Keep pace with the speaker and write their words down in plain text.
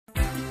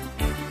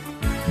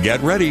Get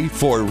ready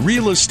for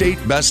Real Estate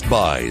Best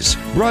Buys,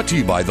 brought to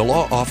you by the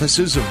law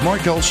offices of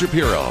Mark L.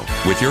 Shapiro,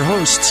 with your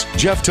hosts,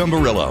 Jeff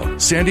Tamburillo,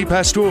 Sandy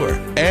Pastor,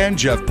 and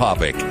Jeff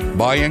Popick.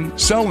 Buying,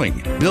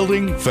 selling,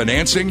 building,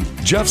 financing.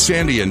 Jeff,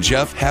 Sandy, and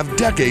Jeff have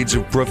decades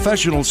of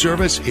professional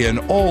service in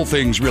all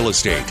things real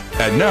estate.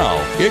 And now,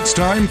 it's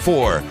time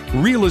for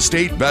Real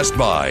Estate Best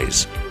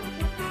Buys.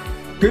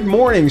 Good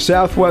morning,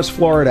 Southwest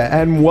Florida,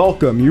 and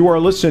welcome. You are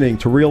listening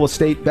to Real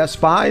Estate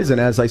Best Buys,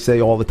 and as I say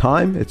all the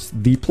time, it's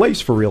the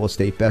place for Real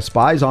Estate Best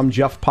Buys. I'm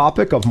Jeff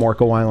Popick of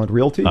Marco Island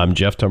Realty. I'm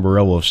Jeff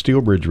Tamburillo of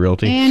Steelbridge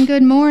Realty. And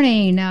good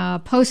morning.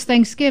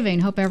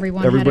 Post-Thanksgiving. Hope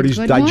Everybody's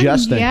had a good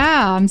digesting. one.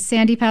 Yeah, I'm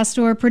Sandy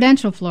Pastor,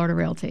 Prudential Florida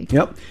Realty.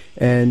 Yep,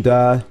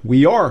 and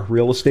we are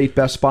Real Estate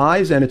Best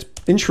Buys, and it's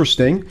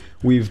interesting.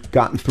 We've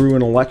gotten through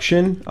an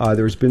election.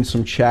 There's been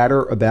some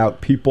chatter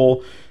about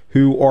people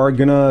who are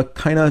going to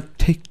kind of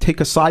take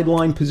a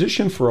sideline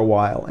position for a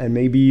while and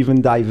maybe even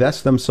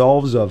divest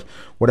themselves of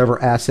whatever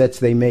assets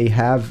they may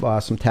have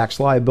some tax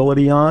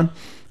liability on.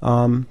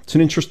 It's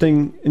an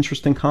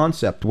interesting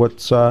concept.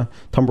 What's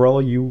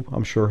Tamburello? You,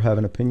 I'm sure, have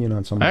an opinion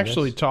on some of this. I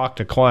actually talked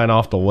to a client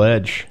off the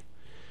ledge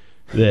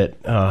that,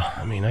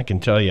 I can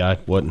tell you I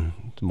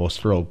wasn't the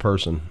most thrilled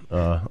person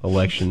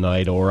election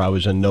night, or I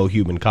was in no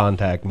human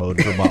contact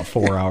mode for about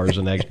 4 hours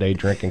the next day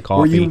drinking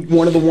coffee. Were you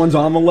one of the ones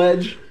on the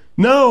ledge?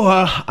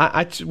 No,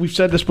 we've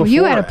said this before. Well,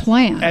 you had a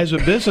plan. As a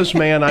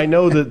businessman, I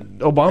know that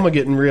Obama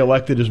getting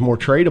reelected is more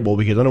tradable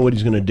because I know what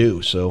he's going to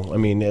do. So,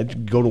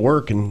 go to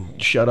work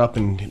and shut up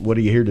and what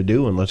are you here to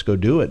do and let's go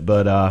do it.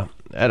 But I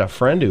had a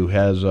friend who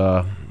has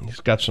he's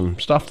got some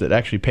stuff that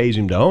actually pays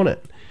him to own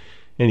it.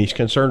 And he's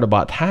concerned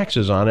about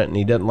taxes on it, and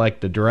he doesn't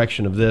like the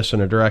direction of this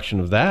and the direction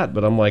of that.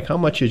 But I'm like, how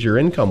much is your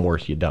income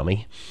worth, you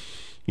dummy?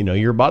 You know,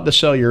 you're about to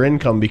sell your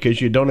income because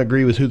you don't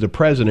agree with who the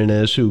president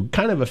is, who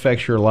kind of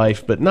affects your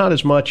life, but not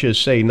as much as,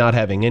 say, not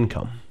having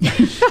income.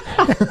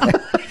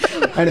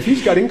 And if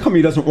he's got income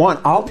he doesn't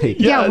want, I'll take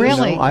it. Yeah,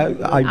 really.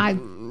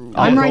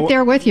 I'm right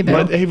there with you,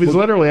 Bill. But he was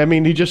literally,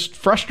 he just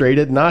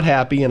frustrated, not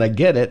happy, and I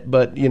get it.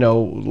 But,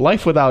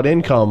 life without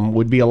income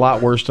would be a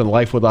lot worse than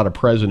life without a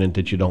president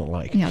that you don't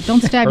like. Yeah,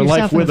 don't stab or yourself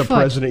life in with the a foot.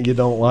 president you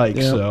don't like.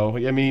 Yeah. So,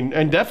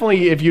 and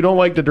definitely if you don't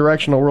like the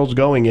direction the world's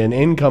going in,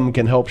 income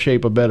can help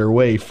shape a better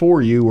way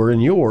for you or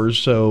in yours.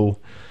 So,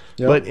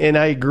 Yep. and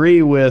I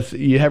agree with,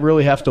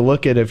 really have to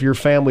look at if your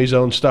family's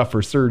owned stuff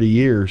for 30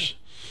 years.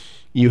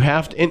 You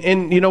have to,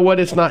 and you know what?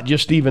 It's not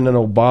just even an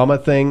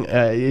Obama thing.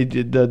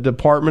 The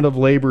Department of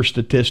Labor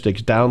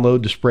statistics,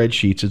 download the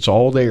spreadsheets. It's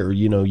all there.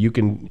 You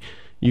can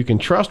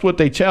trust what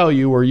they tell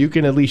you, or you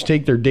can at least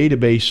take their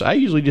database. I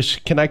usually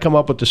can I come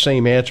up with the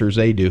same answers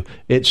they do?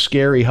 It's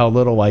scary how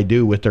little I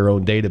do with their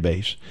own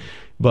database.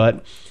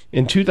 But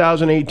in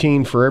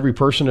 2018, for every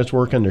person that's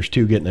working, there's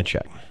 2 getting a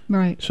check.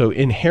 Right. So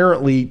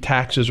inherently,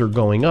 taxes are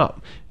going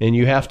up, and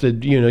you have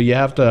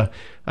to.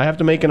 I have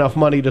to make enough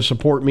money to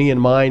support me and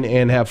mine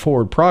and have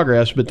forward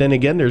progress. But then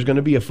again, there's going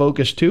to be a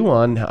focus too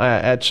on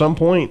at some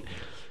point,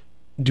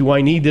 do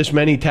I need this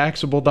many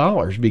taxable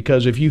dollars?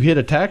 Because if you hit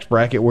a tax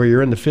bracket where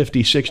you're in the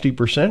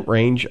 50-60%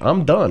 range,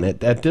 I'm done.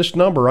 At this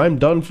number, I'm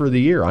done for the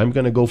year. I'm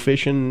going to go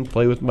fishing,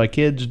 play with my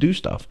kids, do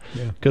stuff.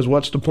 Because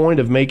what's the point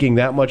of making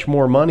that much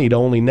more money to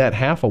only net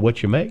half of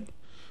what you make?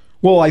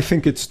 Well, I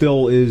think it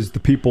still is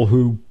the people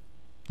who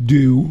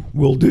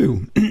will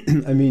do.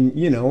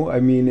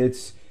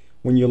 It's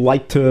when you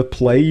like to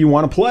play, you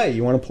want to play.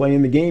 You want to play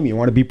in the game. You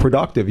want to be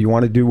productive. You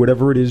want to do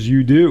whatever it is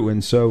you do.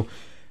 And so,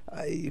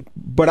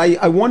 but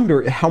I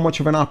wonder how much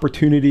of an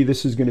opportunity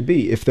this is going to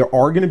be. If there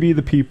are going to be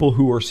the people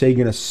who are, say,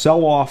 going to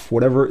sell off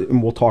whatever,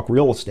 and we'll talk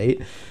real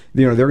estate,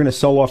 they're going to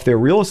sell off their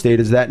real estate.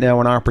 Is that now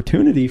an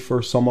opportunity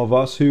for some of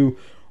us who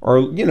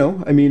are,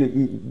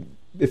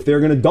 if they're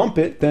going to dump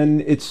it,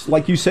 then it's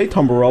like you say,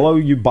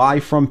 Tamburello, you buy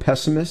from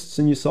pessimists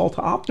and you sell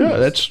to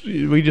optimists.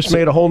 Yeah, we just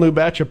made a whole new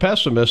batch of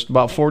pessimists.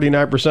 About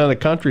 49% of the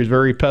country is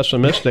very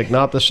pessimistic.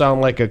 Not to sound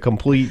like a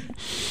complete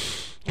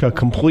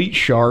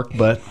shark,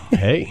 but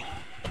hey.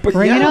 But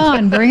Bring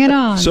it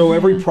on. So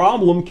every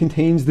problem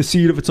contains the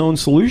seed of its own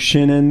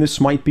solution, and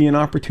this might be an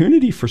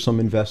opportunity for some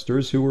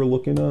investors who are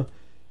looking to,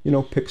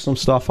 pick some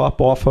stuff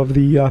up off of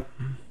the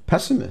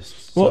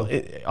pessimists. Well,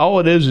 all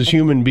it is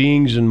human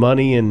beings and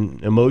money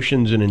and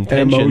emotions and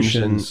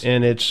intentions.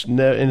 And it's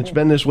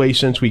been this way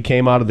since we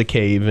came out of the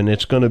cave, and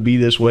it's going to be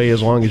this way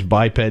as long as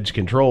bipeds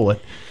control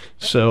it.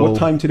 So, what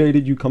time today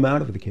did you come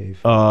out of the cave?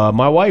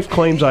 My wife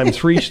claims I'm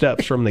 3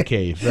 steps from the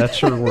cave. That's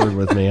her word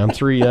with me. I'm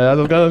 3.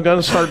 I'm going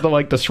to start the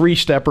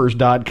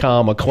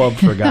 3steppers.com, a club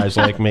for guys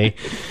like me.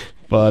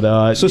 But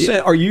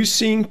are you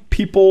seeing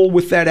people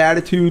with that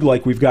attitude,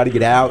 like we've got to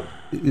get out?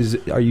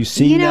 Are you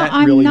seeing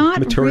that really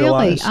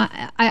materialize? Really.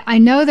 I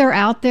know they're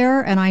out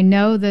there, and I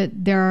know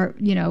that they're,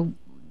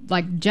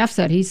 like Jeff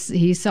said,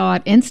 he saw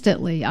it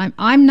instantly.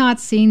 I'm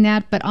not seeing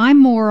that, but I'm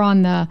more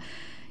on the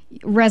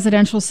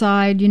residential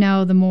side.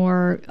 The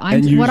more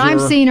what I'm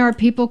seeing are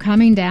people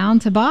coming down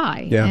to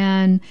buy,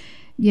 and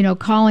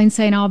calling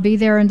saying I'll be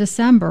there in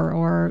December,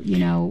 or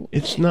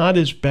it's not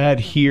as bad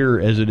here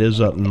as it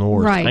is up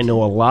north. Right. I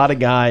know a lot of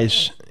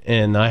guys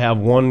and I have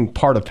one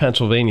part of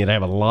Pennsylvania that I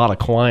have a lot of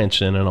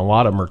clients in, and a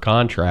lot of them are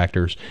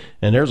contractors.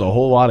 And there's a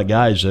whole lot of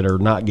guys that are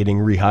not getting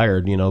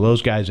rehired. You know,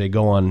 those guys, they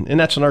go on, and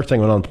that's another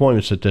thing with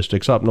unemployment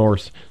statistics up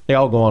north. They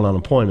all go on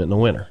unemployment in the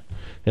winter.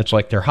 It's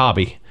like their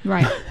hobby.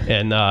 Right.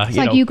 And it's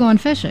like you going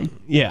fishing.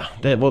 Yeah.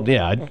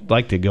 I'd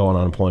like to go on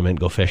unemployment and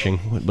go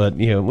fishing. But,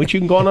 you know, which you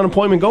can go on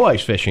unemployment and go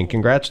ice fishing.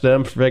 Congrats to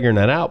them for figuring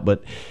that out.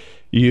 But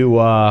you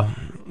have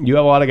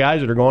a lot of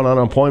guys that are going on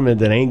unemployment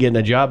that ain't getting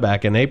a job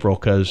back in April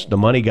because the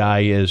money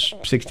guy is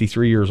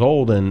 63 years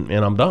old and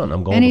I'm done.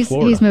 I'm going to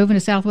Florida. He's moving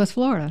to Southwest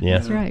Florida. Yeah.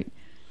 That's right.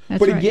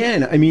 But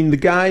again, I mean, the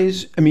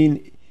guys,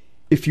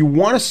 if you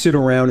want to sit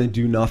around and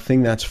do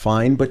nothing, that's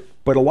fine.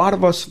 But a lot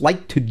of us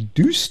like to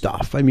do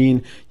stuff. I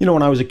mean, you know,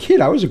 when I was a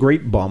kid, I was a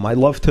great bum. I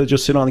loved to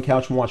just sit on the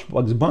couch and watch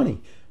Bugs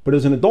Bunny. But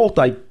as an adult,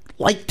 I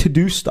like to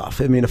do stuff.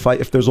 I mean,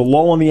 if there's a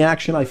lull in the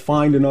action, I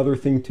find another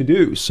thing to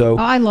do. So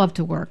I love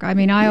to work. I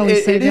mean, I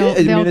always say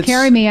they'll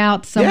carry me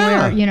out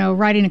somewhere, you know,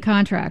 writing a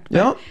contract.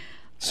 Yeah.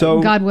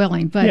 So God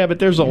willing, but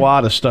there's a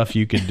lot of stuff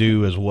you could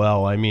do as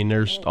well. I mean,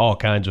 there's all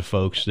kinds of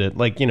folks that,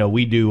 like, you know,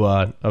 we do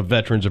a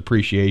Veterans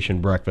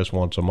Appreciation breakfast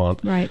once a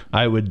month. Right.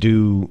 I would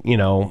do, you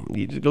know,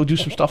 go do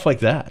some stuff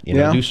like that. You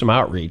know, do some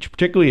outreach.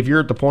 Particularly if you're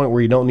at the point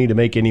where you don't need to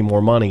make any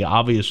more money.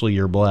 Obviously,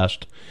 you're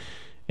blessed.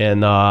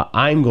 And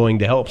I'm going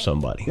to help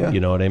somebody. Yeah.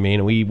 You know what I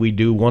mean? We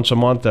do once a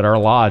month at our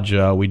lodge.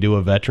 We do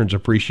a Veterans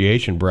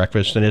Appreciation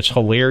breakfast, and it's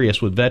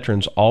hilarious with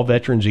veterans. All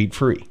veterans eat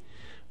free.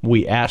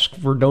 We ask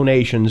for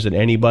donations that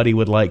anybody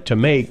would like to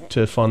make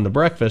to fund the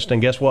breakfast, and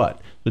guess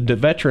what? The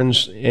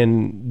veterans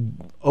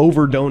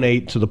over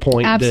donate to the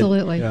point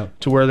absolutely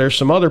to where there's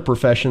some other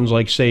professions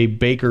like, say,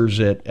 bakers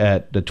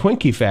at the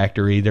Twinkie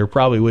factory. There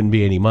probably wouldn't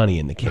be any money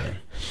in the can.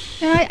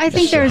 And I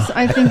think there's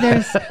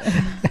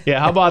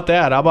yeah, how about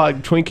that? How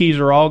about Twinkies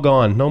are all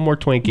gone? No more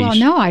Twinkies. Well,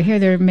 no, I hear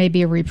there may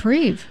be a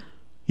reprieve.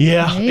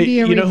 Yeah,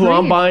 you know who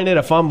I'm buying it?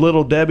 If I'm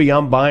Little Debbie,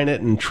 I'm buying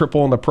it and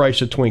tripling the price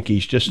of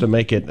Twinkies just to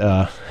make it.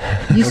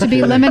 Used to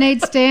be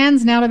lemonade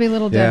stands, now to be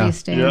Little Debbie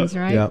stands,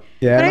 right?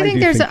 Yeah, but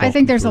I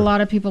think there's a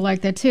lot of people like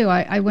that too.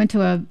 I went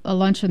to a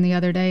luncheon the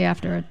other day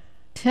after a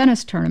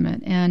tennis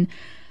tournament, and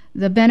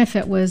the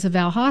benefit was a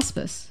Val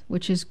Hospice,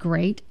 which is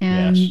great.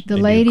 And the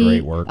lady, do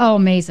great work. Oh,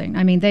 amazing!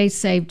 I mean, they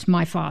saved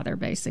my father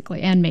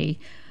basically and me.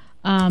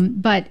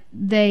 But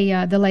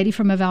the lady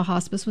from Val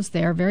Hospice was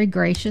there, very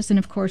gracious. And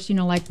of course, you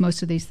know, like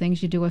most of these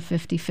things, you do a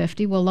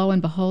 50-50. Well, lo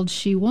and behold,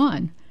 she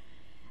won.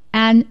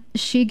 And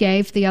she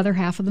gave the other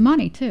half of the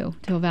money too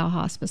to Val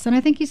Hospice. And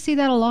I think you see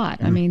that a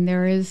lot. I mean,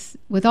 there is,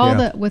 with all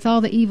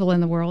the evil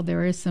in the world,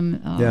 there is some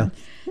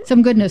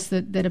goodness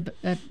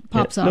that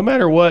pops up. No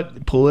matter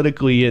what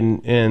politically,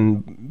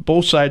 and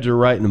both sides are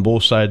right and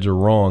both sides are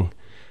wrong,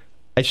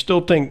 I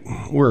still think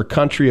we're a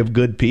country of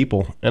good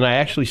people, and I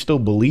actually still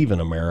believe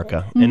in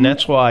America. Mm-hmm. And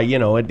that's why, you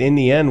know, in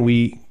the end,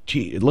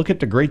 look at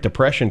the Great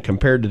Depression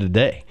compared to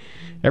today.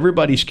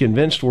 Everybody's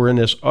convinced we're in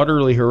this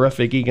utterly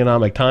horrific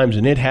economic times,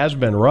 and it has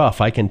been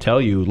rough. I can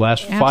tell you,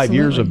 last 5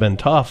 years have been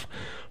tough.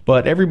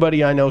 But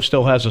everybody I know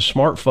still has a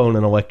smartphone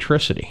and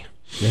electricity.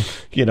 Yeah.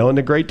 You know, in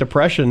the Great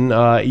Depression,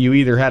 you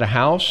either had a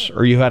house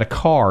or you had a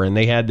car, and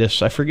they had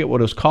this, I forget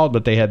what it was called,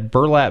 but they had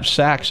burlap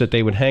sacks that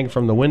they would hang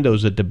from the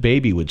windows that the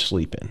baby would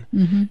sleep in.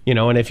 Mm-hmm. You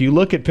know, and if you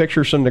look at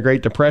pictures from the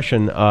Great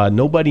Depression,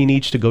 nobody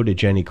needs to go to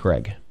Jenny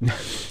Craig.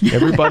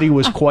 Everybody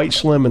was quite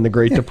slim in the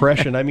Great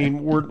Depression. I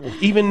mean, we're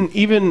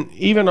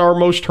even our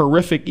most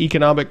horrific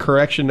economic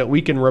correction that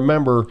we can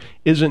remember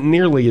isn't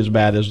nearly as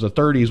bad as the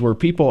 30s, where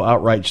people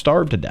outright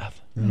starved to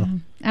death. Yeah.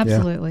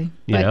 Absolutely.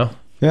 You know?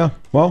 Yeah.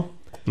 Well.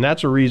 And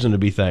that's a reason to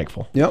be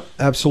thankful. Yep,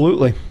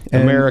 absolutely.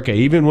 And America,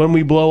 even when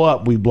we blow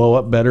up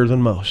better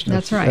than most.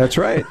 That's right. That's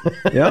right.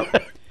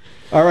 Yep.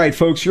 All right,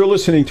 folks, you're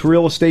listening to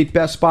Real Estate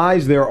Best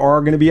Buys. There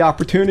are going to be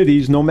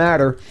opportunities no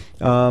matter.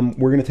 We're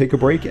going to take a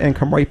break and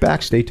come right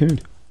back. Stay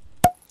tuned.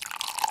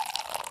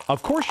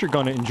 Of course, you're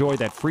going to enjoy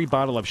that free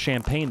bottle of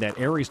champagne that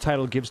Aries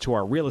Title gives to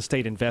our real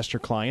estate investor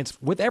clients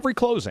with every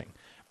closing.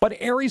 But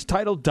Aries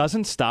Title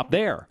doesn't stop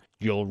there.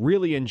 You'll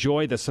really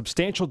enjoy the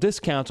substantial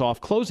discounts off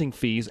closing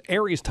fees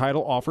Aries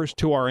Title offers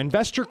to our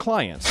investor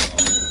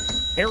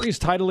clients. Aries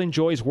Title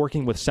enjoys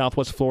working with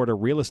Southwest Florida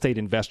real estate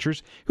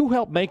investors who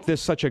help make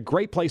this such a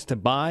great place to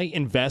buy,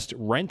 invest,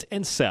 rent,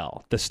 and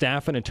sell. The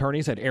staff and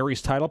attorneys at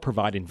Aries Title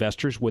provide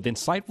investors with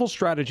insightful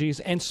strategies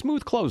and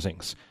smooth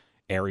closings.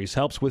 Aries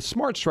helps with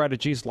smart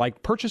strategies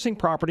like purchasing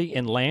property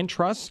in land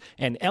trusts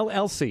and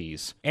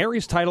LLCs.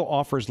 Aries Title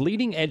offers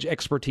leading-edge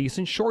expertise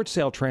in short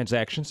sale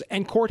transactions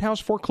and courthouse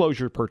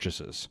foreclosure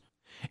purchases.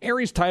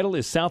 Aries Title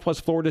is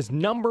Southwest Florida's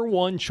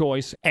 #1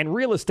 choice and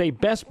Real Estate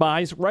Best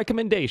Buys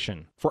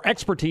recommendation for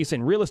expertise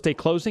in real estate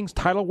closings,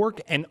 title work,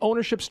 and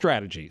ownership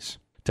strategies.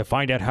 To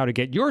find out how to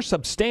get your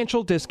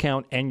substantial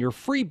discount and your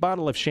free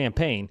bottle of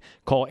champagne,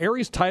 call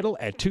Aries Title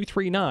at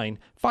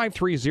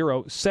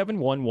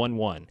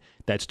 239-530-7111.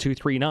 That's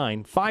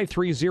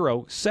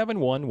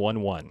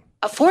 239-530-7111.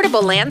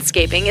 Affordable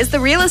Landscaping is the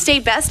real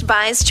estate Best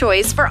Buy's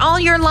choice for all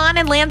your lawn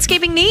and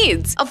landscaping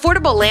needs.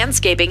 Affordable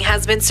Landscaping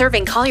has been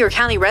serving Collier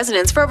County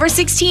residents for over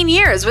 16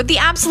 years with the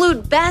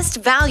absolute best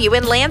value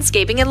in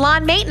landscaping and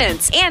lawn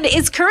maintenance, and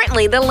is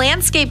currently the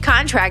landscape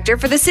contractor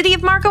for the city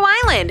of Marco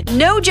Island.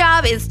 No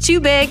job is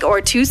too big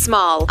or too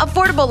small.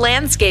 Affordable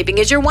Landscaping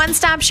is your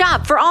one-stop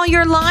shop for all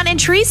your lawn and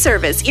tree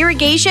service,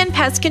 irrigation,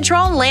 pest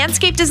control,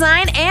 landscape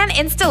design, and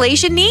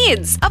installation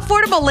needs.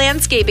 Affordable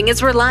Landscaping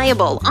is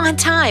reliable, on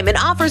time, and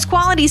offers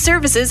quality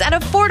services at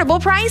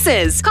affordable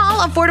prices.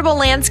 Call Affordable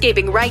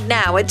Landscaping right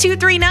now at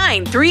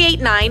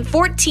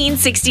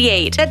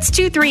 239-389-1468. That's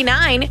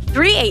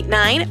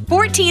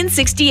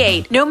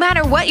 239-389-1468. No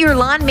matter what your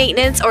lawn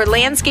maintenance or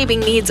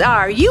landscaping needs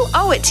are, you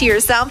owe it to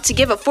yourself to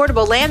give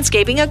Affordable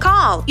Landscaping a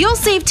call. You'll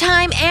save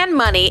time and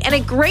money and a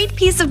great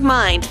peace of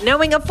mind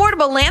knowing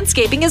Affordable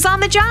Landscaping is on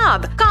the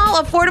job.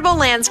 Call Affordable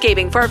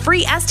Landscaping for a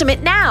free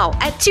estimate now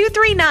at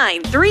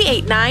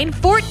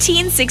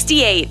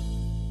 239-389-1468.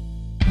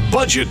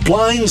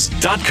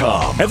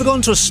 BudgetBlinds.com. Ever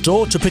gone to a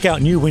store to pick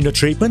out new window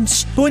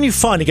treatments? But when you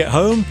finally get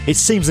home, it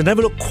seems they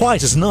never look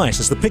quite as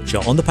nice as the picture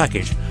on the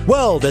package.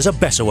 Well, there's a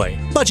better way.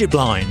 Budget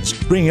Blinds,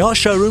 bringing our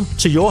showroom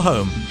to your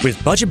home.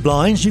 With Budget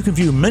Blinds, you can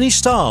view many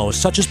styles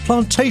such as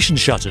plantation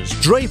shutters,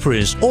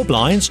 draperies, or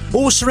blinds,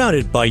 all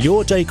surrounded by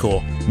your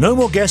decor. No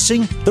more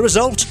guessing. The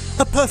result?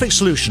 A perfect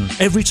solution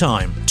every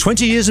time.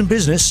 20 years in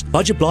business,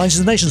 Budget Blinds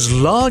is the nation's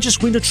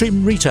largest window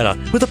treatment retailer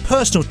with a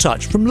personal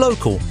touch from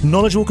local,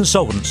 knowledgeable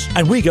consultants.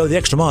 And we go the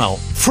extra mile.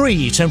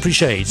 Free temporary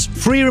shades,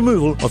 free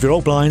removal of your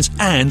old blinds,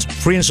 and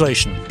free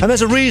installation. And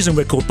there's a reason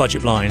we're called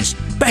Budget Blinds.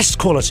 Best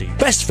quality,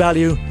 best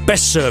value,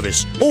 best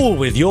service, all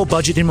with your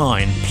budget in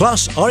mind.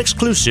 Plus our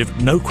exclusive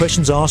no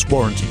questions asked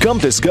warranty. Come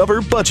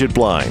discover Budget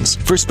Blinds.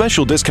 For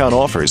special discount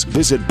offers,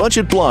 visit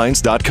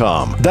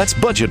BudgetBlinds.com. That's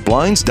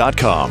BudgetBlinds.com.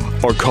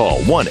 Or call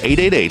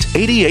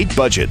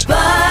 1-888-88-BUDGET.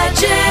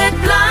 Budget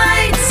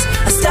Blinds,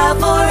 a style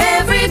for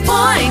every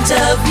point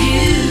of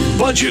view.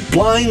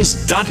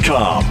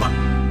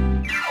 BudgetBlinds.com.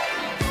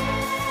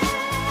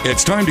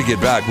 It's time to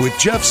get back with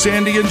Jeff,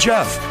 Sandy, and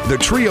Jeff, the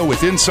trio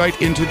with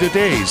insight into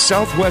today's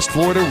Southwest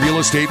Florida real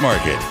estate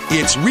market.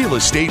 It's Real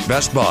Estate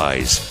Best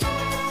Buys.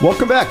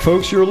 Welcome back,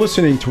 folks. You're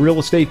listening to Real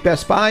Estate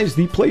Best Buys,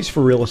 the place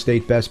for real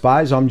estate best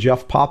buys. I'm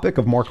Jeff Popick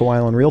of Marco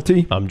Island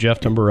Realty. I'm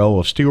Jeff Tamburello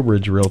of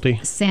Steelbridge Realty.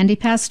 Sandy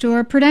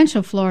Pastor,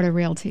 Prudential Florida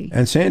Realty.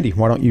 And Sandy,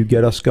 why don't you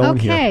get us going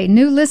here? Okay,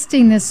 new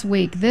listing this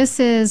week. This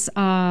is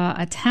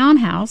a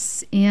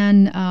townhouse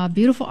in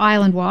beautiful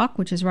Island Walk,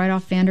 which is right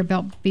off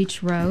Vanderbilt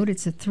Beach Road.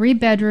 It's a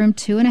 3-bedroom,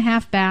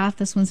 2.5 bath.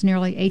 This one's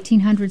nearly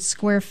 1,800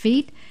 square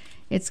feet.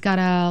 It's got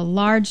a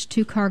large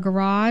 2-car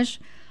garage.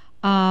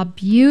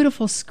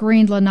 Beautiful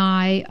screened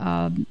lanai,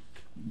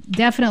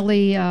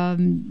 definitely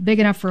big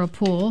enough for a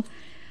pool,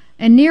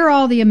 and near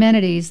all the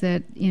amenities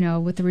that, you know,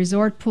 with the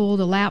resort pool,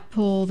 the lap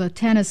pool, the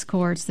tennis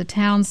courts, the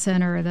town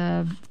center,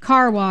 the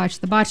car wash,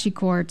 the bocce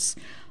courts,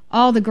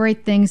 all the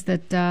great things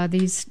that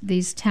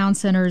these town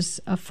centers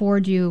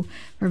afford you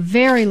for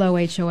very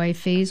low HOA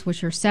fees,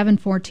 which are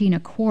 $714 a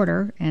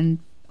quarter, and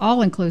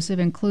all inclusive,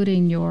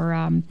 including your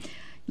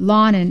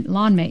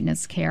lawn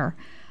maintenance care.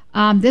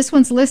 This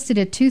one's listed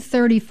at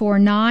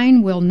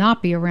 $234,900, will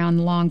not be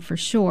around long for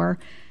sure.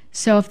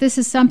 So if this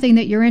is something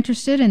that you're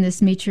interested in,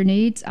 this meets your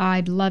needs,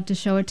 I'd love to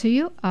show it to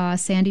you.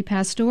 Sandy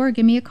Pastor,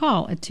 give me a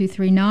call at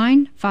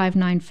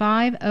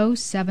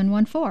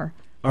 239-595-0714.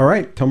 All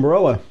right,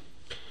 Tamburello.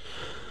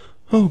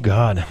 Oh,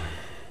 God.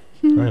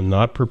 I am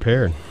not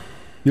prepared.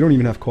 You don't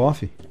even have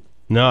coffee.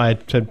 No, I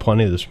had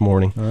plenty this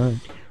morning. All right.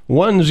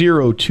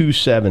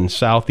 1027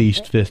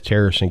 Southeast 5th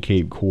Terrace in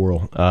Cape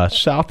Coral.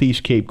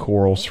 Southeast Cape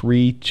Coral,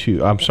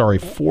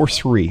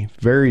 4-3.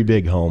 Very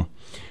big home.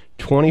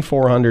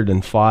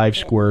 2,405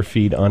 square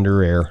feet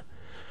under air.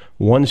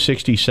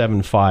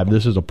 167.5.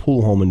 This is a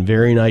pool home in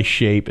very nice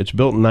shape. It's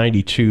built in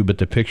 92, but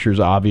the pictures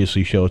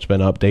obviously show it's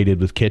been updated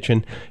with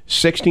kitchen.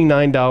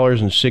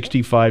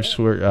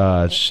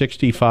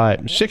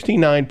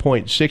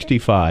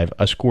 $69.65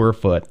 a square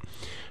foot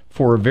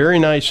for a very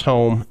nice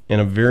home in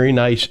a very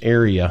nice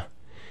area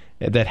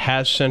that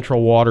has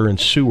central water and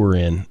sewer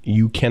in.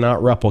 You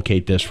cannot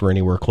replicate this for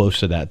anywhere close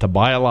to that. To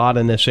buy a lot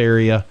in this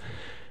area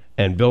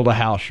and build a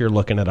house, you're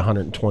looking at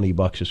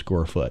 $120 a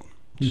square foot.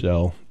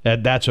 So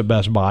that's a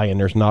best buy, and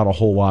there's not a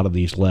whole lot of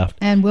these left.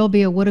 And will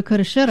be a woulda,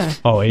 coulda, shoulda.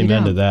 Oh,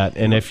 amen to that.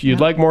 And if you'd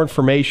like more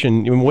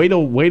information, wait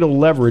till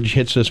leverage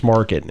hits this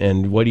market,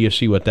 and what do you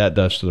see what that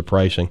does to the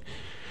pricing?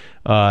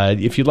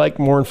 If you'd like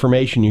more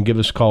information, you can give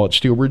us a call at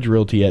Steelbridge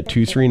Realty at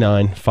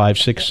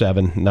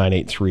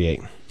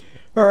 239-567-9838.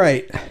 All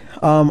right.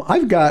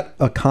 I've got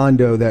a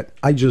condo that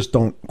I just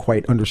don't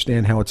quite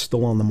understand how it's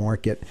still on the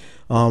market.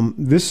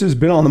 This has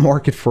been on the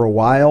market for a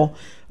while.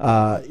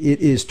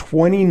 It is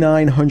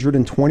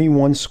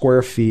 2,921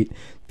 square feet.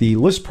 The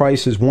list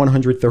price is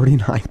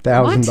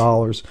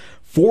 $139,000.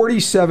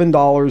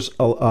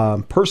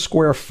 $47 per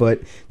square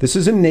foot. This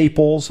is in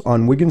Naples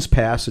on Wiggins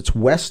Pass. It's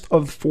west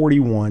of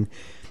 41.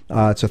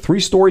 It's a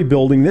 3-story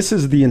building. This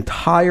is the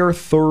entire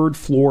 3rd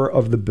floor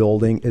of the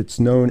building. It's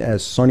known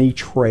as Sunny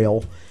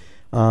Trail.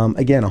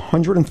 Again,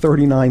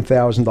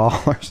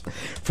 $139,000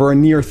 for a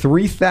near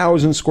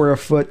 3,000 square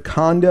foot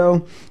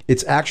condo.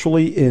 It's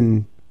actually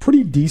in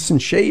pretty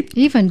decent shape.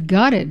 Even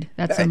gutted.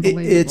 That's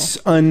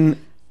unbelievable.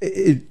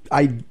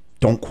 I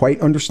don't quite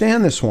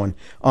understand this one.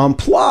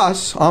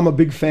 Plus, I'm a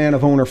big fan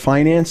of owner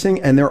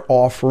financing, and they're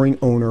offering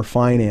owner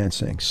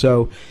financing.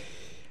 So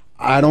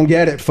I don't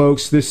get it,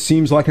 folks. This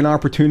seems like an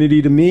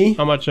opportunity to me.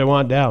 How much they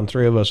want down?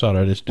 Three of us ought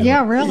to just do it.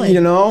 Yeah, really.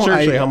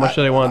 Seriously, how much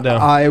do they want down?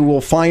 I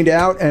will find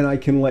out, and I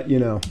can let you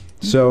know.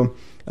 So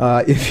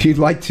if you'd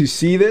like to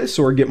see this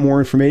or get more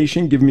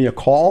information, give me a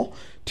call.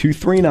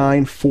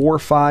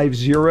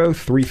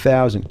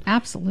 239-450-3000.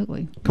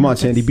 Absolutely. Come on,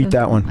 Sandy, beat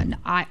that one.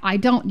 I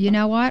don't. You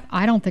know what?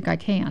 I don't think I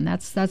can.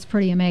 That's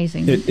pretty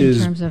amazing. It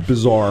is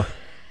bizarre.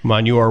 Come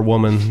on, you are a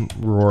woman,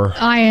 roar.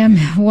 I am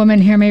a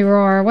woman. Hear me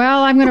roar.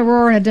 Well, I'm going to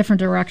roar in a different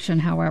direction.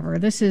 However,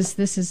 this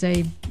is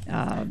a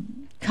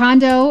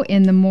condo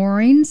in the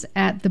moorings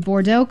at the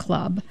Bordeaux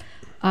Club.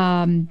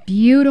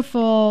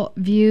 Beautiful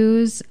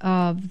views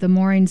of the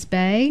Moorings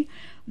Bay.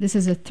 This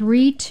is a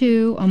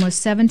 3-2,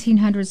 almost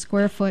 1,700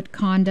 square foot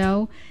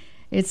condo.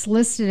 It's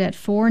listed at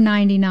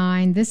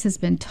 $499. This has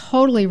been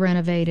totally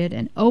renovated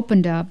and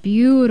opened up.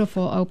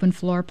 Beautiful open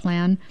floor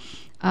plan.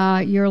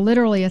 You're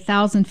literally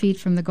 1,000 feet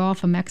from the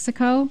Gulf of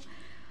Mexico.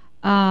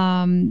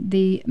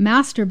 The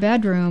master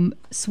bedroom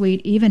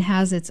suite even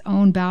has its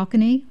own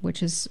balcony,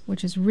 which is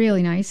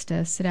really nice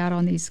to sit out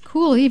on these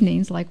cool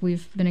evenings like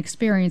we've been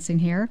experiencing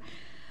here.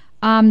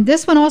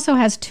 This one also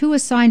has 2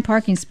 assigned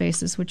parking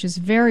spaces, which is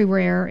very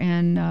rare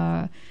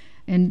and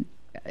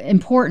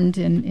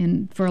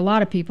important for a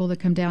lot of people that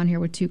come down here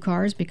with 2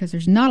 cars, because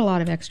there's not a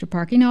lot of extra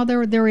parking. Now,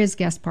 there is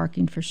guest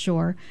parking for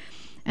sure.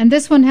 And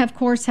this one, of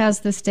course, has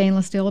the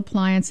stainless steel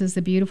appliances,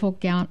 the beautiful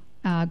granite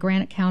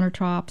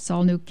countertops,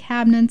 all new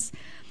cabinets.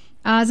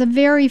 It's a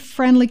very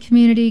friendly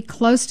community,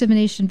 close to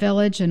Venetian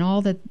Village and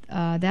all that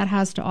that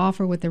has to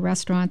offer with the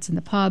restaurants and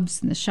the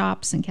pubs and the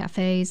shops and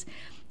cafes.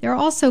 There are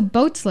also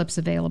boat slips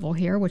available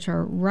here, which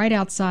are right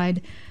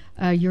outside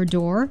your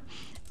door.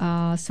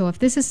 So if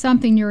this is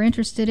something you're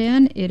interested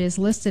in, it is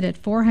listed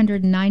at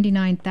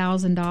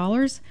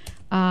 $499,000.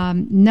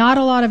 Not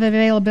a lot of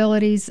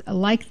availabilities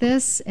like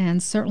this,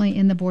 and certainly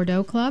in the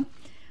Bordeaux Club.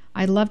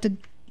 I'd love to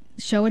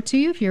show it to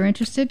you. If you're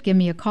interested, give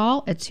me a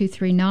call at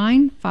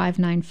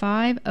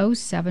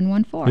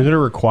 239-595-0714. Is it a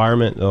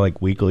requirement that,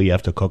 like, weekly you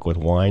have to cook with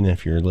wine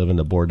if you're living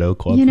the Bordeaux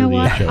Club? You know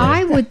what?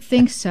 I would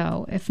think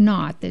so. If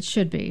not, it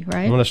should be,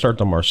 right? I'm going to start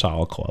the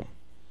Marsala Club.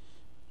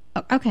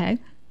 Okay.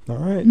 All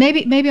right.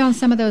 Maybe on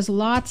some of those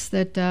lots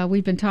that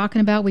we've been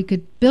talking about, we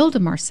could build a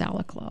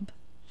Marsala Club.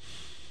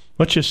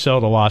 Let's just sell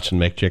the lots and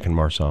make chicken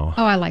Marsala.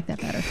 Oh, I like that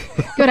better.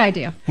 Good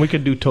idea. We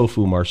could do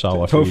tofu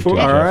Marsala. Tofu, all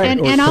right.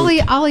 And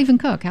I'll even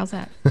cook. How's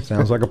that?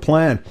 Sounds like a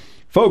plan.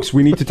 Folks,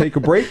 we need to take a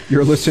break.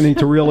 You're listening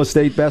to Real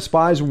Estate Best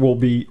Buys. We'll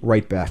be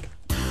right back.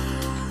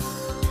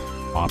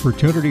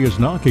 Opportunity is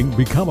knocking.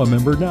 Become a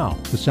member now.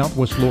 The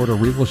Southwest Florida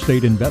Real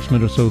Estate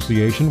Investment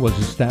Association was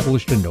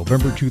established in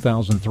November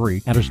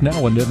 2003 and is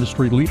now an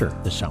industry leader.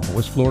 The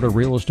Southwest Florida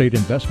Real Estate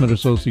Investment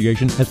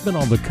Association has been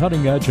on the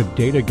cutting edge of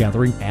data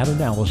gathering and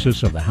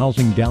analysis of the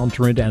housing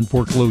downtrend and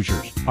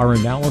foreclosures. Our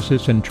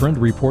analysis and trend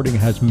reporting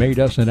has made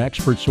us an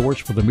expert source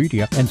for the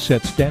media and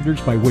set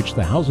standards by which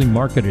the housing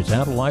market is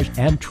analyzed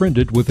and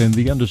trended within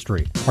the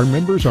industry. Our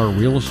members are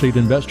real estate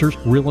investors,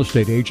 real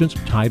estate agents,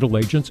 title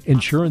agents,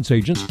 insurance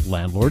agents,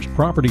 landlords,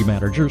 property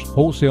managers,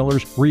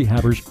 wholesalers,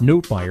 rehabbers,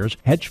 note buyers,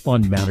 hedge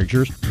fund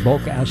managers,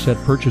 bulk asset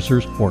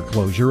purchasers,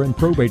 foreclosure and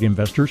probate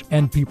investors,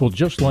 and people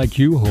just like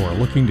you who are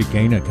looking to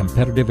gain a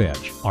competitive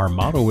edge. Our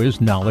motto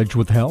is knowledge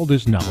withheld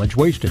is knowledge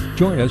wasted.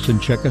 Join us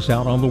and check us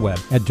out on the web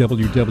at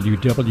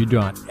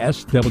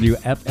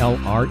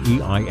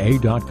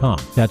www.swflreia.com.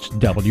 That's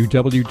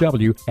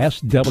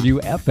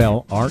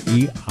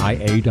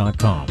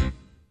www.swflreia.com.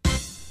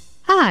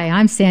 Hi,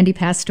 I'm Sandy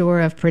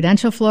Pastor of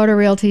Prudential Florida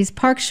Realty's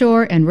Park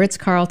Shore and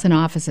Ritz-Carlton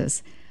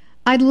offices.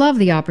 I'd love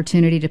the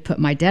opportunity to put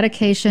my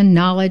dedication,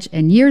 knowledge,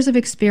 and years of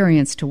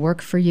experience to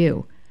work for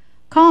you.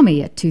 Call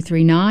me at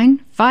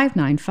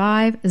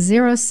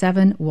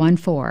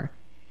 239-595-0714.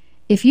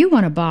 If you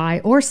want to buy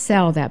or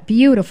sell that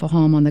beautiful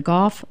home on the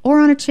Gulf or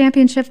on a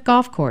championship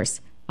golf course,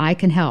 I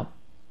can help.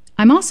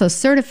 I'm also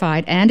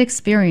certified and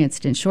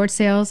experienced in short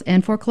sales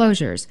and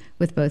foreclosures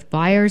with both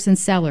buyers and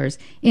sellers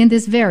in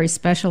this very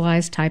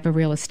specialized type of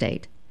real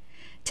estate.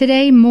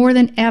 Today, more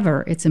than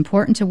ever, it's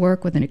important to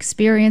work with an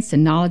experienced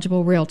and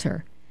knowledgeable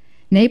realtor.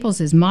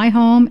 Naples is my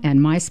home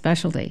and my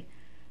specialty.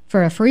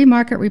 For a free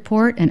market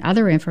report and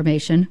other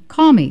information,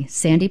 call me,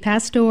 Sandy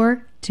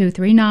Pastor,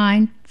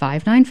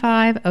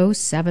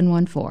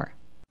 239-595-0714.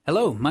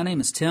 Hello, my name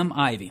is Tim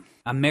Ivey.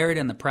 I'm married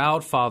and the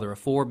proud father of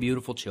 4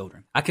 beautiful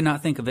children. I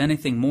cannot think of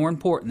anything more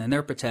important than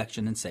their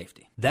protection and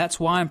safety. That's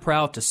why I'm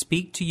proud to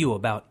speak to you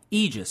about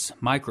Aegis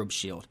Microbe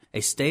Shield,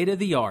 a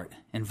state-of-the-art,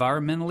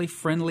 environmentally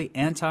friendly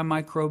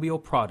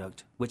antimicrobial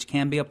product which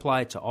can be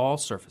applied to all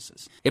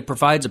surfaces. It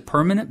provides a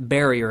permanent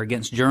barrier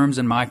against germs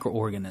and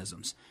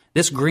microorganisms.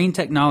 This green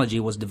technology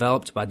was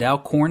developed by Dow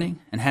Corning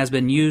and has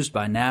been used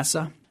by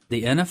NASA,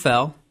 the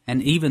NFL,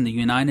 and even the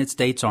United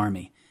States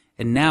Army.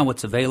 And now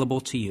it's available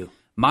to you.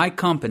 My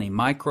company,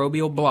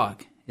 Microbial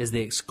Block, is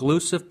the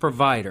exclusive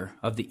provider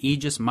of the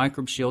Aegis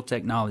Microbe Shield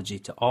technology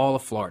to all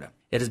of Florida.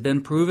 It has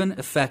been proven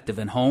effective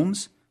in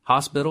homes,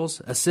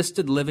 hospitals,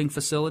 assisted living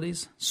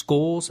facilities,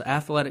 schools,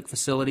 athletic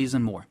facilities,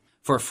 and more.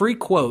 For a free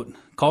quote,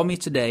 call me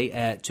today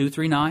at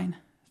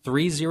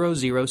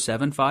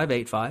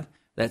 239-300-7585.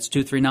 That's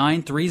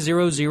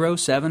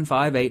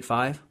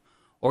 239-300-7585.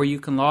 Or you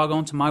can log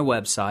on to my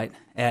website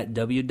at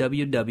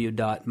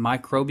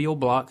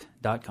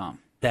www.microbialblock.com.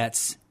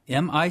 That's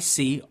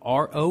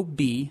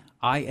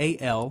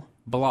MICROBIAL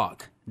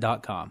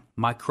block.com.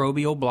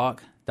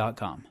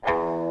 Microbialblock.com.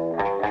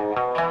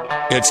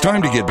 It's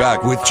time to get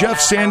back with Jeff,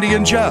 Sandy,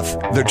 and Jeff,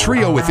 the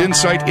trio with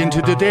insight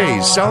into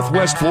today's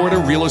Southwest Florida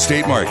real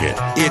estate market.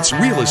 It's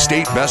Real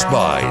Estate Best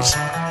Buys.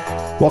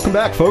 Welcome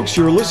back, folks.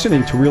 You're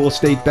listening to Real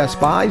Estate Best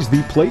Buys,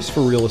 the place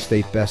for real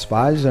estate best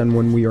buys. And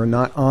when we are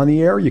not on the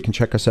air, you can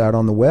check us out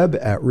on the web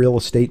at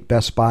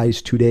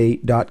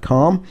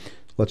realestatebestbuystoday.com.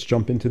 Let's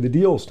jump into the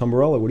deals.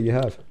 Tumbarella, what do you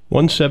have?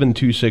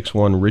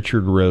 17261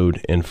 Richard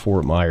Road in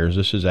Fort Myers.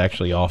 This is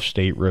actually off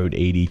State Road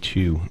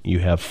 82. You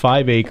have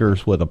 5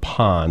 acres with a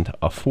pond,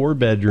 a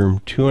 4-bedroom,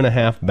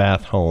 2.5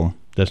 bath home.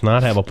 Does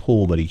not have a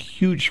pool, but a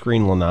huge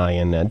screen lanai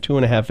in that.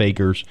 2.5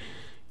 acres.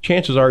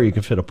 Chances are you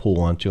can fit a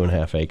pool on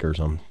 2.5 acres.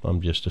 I'm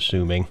just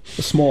assuming.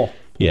 Small.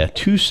 Yeah,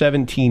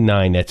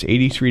 $217,900. That's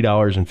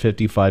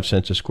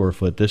 $83.55 a square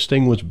foot. This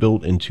thing was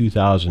built in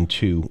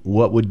 2002.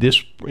 What would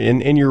this?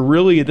 And you're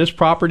really at this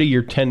property.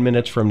 You're 10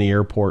 minutes from the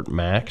airport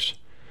max.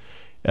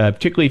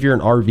 Particularly if you're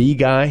an RV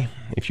guy,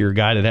 if you're a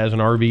guy that has an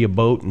RV, a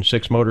boat, and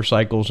 6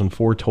 motorcycles and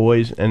 4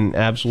 toys, an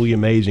absolutely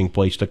amazing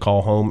place to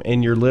call home.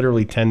 And you're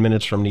literally 10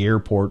 minutes from the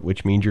airport,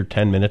 which means you're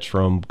 10 minutes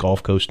from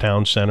Gulf Coast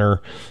Town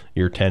Center.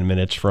 You're 10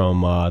 minutes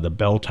from the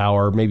Bell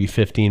Tower, maybe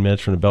 15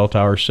 minutes from the Bell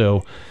Tower.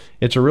 So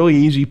it's a really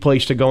easy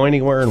place to go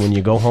anywhere. And when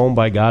you go home,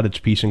 by God, it's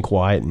peace and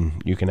quiet.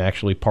 And you can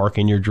actually park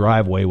in your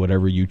driveway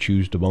whatever you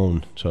choose to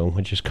own. So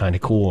which is kind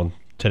of cool in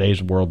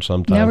today's world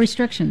sometimes. No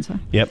restrictions, huh?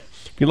 Yep.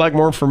 If you'd like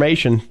more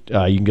information,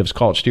 you can give us a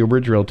call at Steel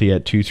Bridge Realty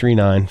at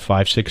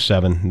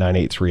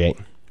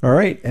 239-567-9838. All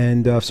right,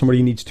 and if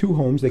somebody needs 2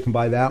 homes, they can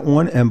buy that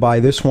one and buy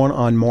this one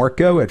on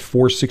Marco at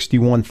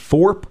 461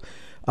 Thorpe.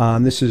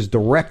 This is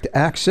direct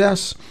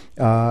access,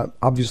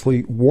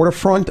 obviously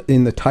waterfront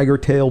in the Tiger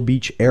Tail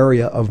Beach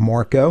area of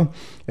Marco.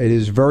 It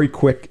is very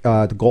quick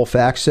to Gulf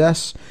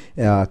access,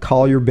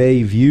 Collier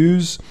Bay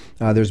views.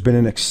 There's been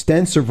an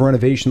extensive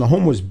renovation. The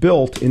home was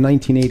built in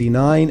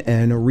 1989,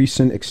 and a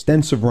recent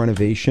extensive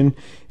renovation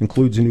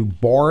includes a new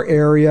bar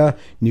area,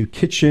 new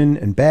kitchen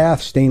and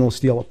bath, stainless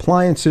steel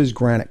appliances,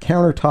 granite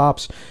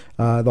countertops,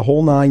 the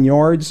whole 9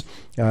 yards.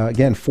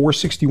 Again,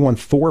 461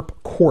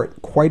 Thorpe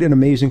Court. Quite an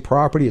amazing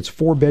property. It's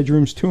 4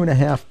 bedrooms,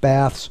 2.5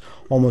 baths,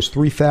 almost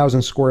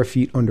 3,000 square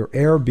feet under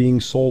air, being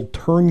sold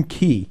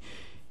turnkey.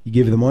 You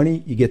give the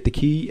money, you get the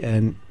key,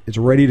 and it's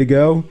ready to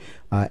go.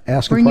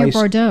 Asking Bring price,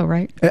 your Bordeaux,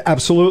 right?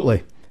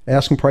 Absolutely.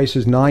 Asking price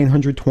is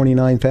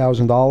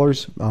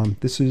 $929,000.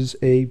 This is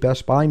a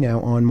Best Buy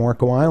now on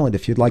Marco Island.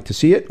 If you'd like to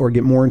see it or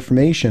get more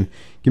information,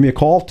 give me a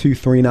call,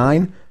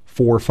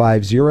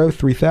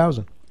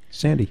 239-450-3000.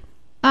 Sandy.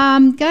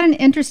 Got an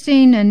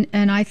interesting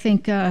and I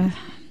think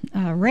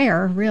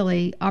rare,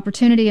 really,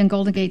 opportunity in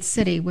Golden Gate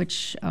City,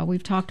 which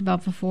we've talked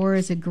about before,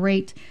 is a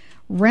great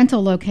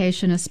rental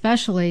location,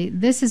 especially.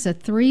 This is a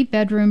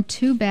 3-bedroom,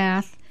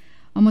 2-bath,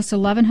 almost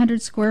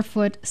 1,100 square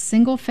foot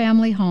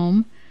single-family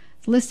home.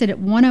 It's listed at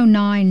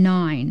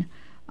 $109,900.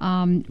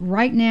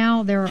 Right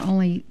now, there are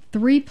only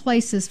 3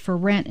 places for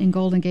rent in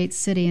Golden Gate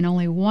City, and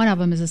only one of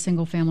them is a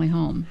single-family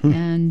home.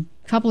 And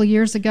a couple of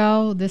years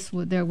ago,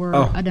 there were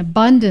an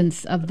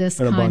abundance of this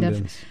kind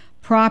of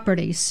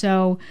property.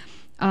 So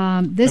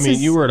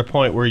you were at a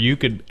point where you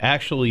could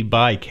actually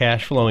buy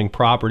cash flowing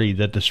property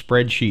that the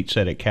spreadsheet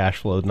said it cash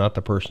flowed, not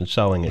the person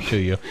selling it to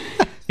you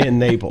in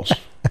Naples.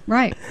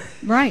 Right,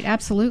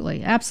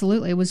 absolutely.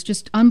 It was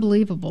just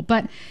unbelievable.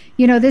 But,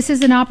 this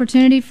is an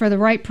opportunity for the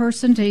right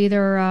person to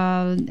either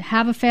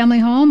have a family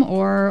home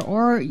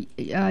or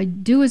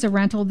do as a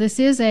rental. This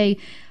is a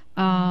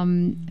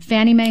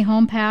Fannie Mae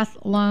Home Path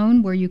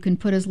loan where you can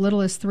put as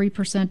little as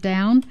 3%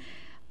 down.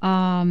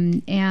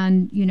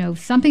 And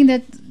something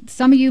that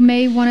some of you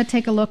may want to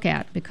take a look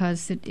at,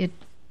 because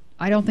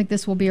I don't think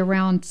this will be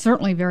around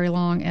certainly very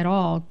long at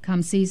all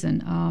come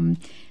season.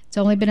 It's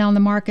only been on the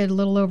market a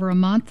little over a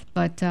month,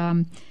 but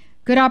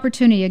good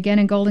opportunity again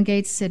in Golden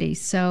Gate City.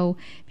 So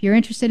if you're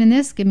interested in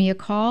this, give me a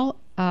call,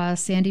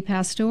 Sandy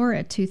Pastor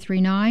at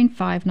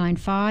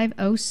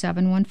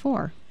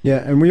 239-595-0714.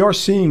 Yeah, and we are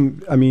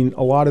seeing,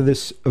 a lot of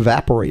this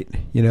evaporate,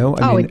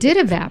 it did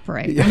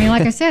evaporate.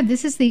 Like I said,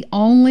 this is the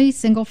only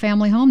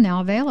single-family home now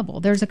available.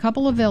 There's a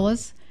couple of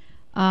villas,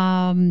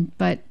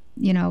 but,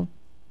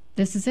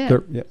 this is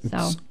it.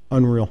 It's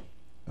unreal.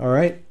 All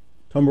right,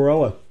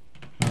 Tumbarella,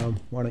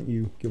 why don't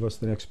you give us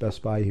the next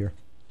Best Buy here?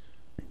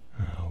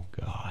 Oh,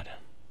 God.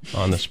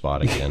 On the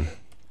spot again.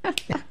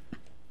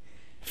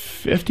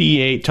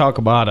 58, talk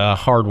about a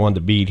hard one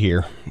to beat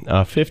here.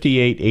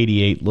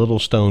 5888 Little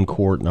Stone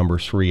Court, number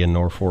 3 in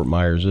North Fort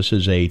Myers. This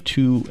is a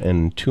 2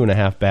 and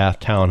 2.5 bath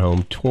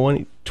townhome,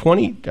 20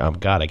 oh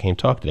God, I can't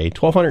talk today,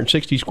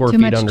 1,260 square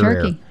feet under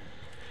air.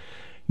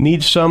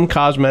 Needs some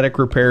cosmetic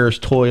repairs,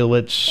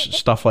 toilets,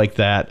 stuff like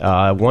that.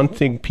 One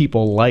thing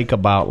people like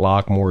about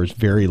Lockmore is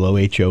very low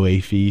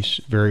HOA fees,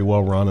 very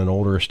well run and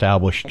older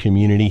established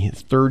community.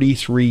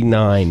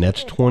 $33.9,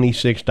 that's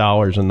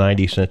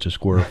 $26.90 a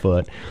square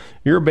foot.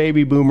 You're a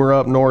baby boomer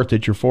up north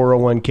that your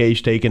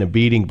 401k's taking a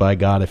beating, by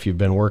God, if you've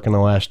been working the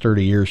last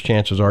 30 years,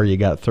 chances are you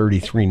got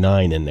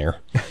 $33.9 in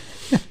there.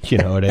 You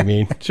know what I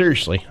mean?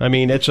 Seriously. I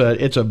mean, it's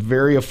a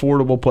very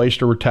affordable place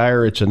to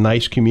retire. It's a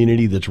nice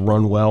community that's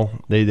run well.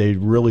 They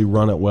really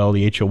run it well.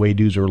 The HOA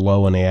dues are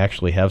low, and they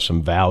actually have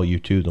some value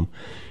to them.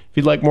 If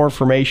you'd like more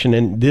information,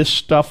 and this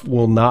stuff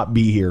will not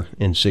be here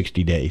in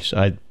 60 days.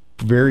 I'm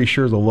very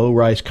sure the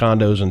low-rise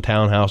condos and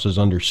townhouses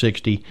under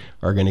 60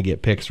 are going to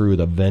get picked through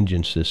with a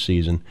vengeance this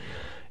season.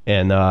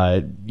 And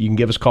you can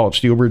give us a call at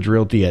Steelbridge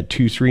Realty at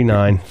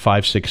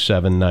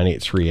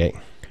 239-567-9838.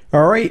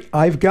 All right.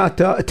 I've got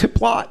a tip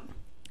lot.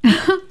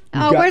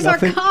 Where's our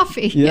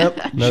coffee?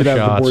 Yep. No Should have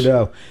shots. the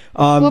Bordeaux.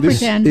 We'll this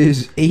pretend.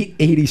 is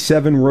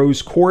 887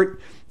 Rose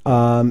Court.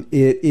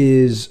 It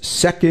is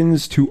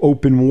seconds to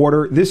open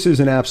water. This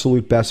is an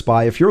absolute best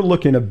buy. If you're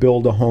looking to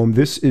build a home,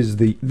 this is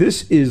the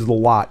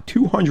lot.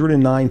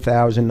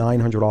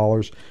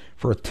 $209,900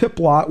 for a tip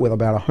lot with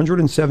about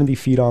 170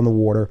 feet on the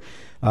water.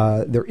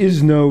 There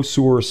is no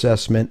sewer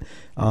assessment,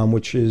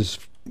 which is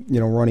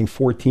running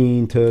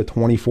 $14,000 to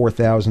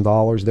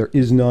 $24,000. There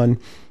is none.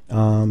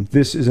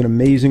 This is an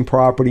amazing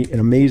property, an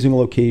amazing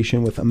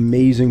location with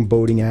amazing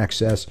boating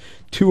access.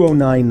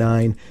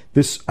 2099.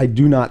 This I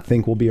do not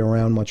think will be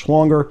around much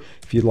longer.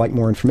 If you'd like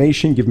more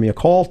information, give me a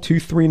call,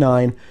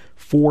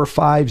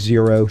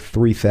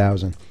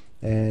 239-450-3000.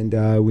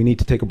 And we need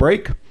to take a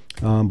break,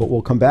 but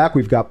we'll come back.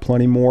 We've got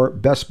plenty more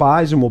Best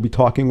Buys, and we'll be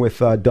talking with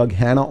Doug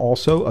Hanna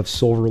also of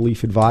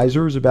Silverleaf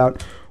Advisors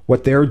about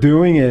what they're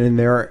doing, and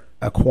they're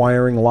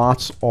acquiring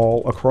lots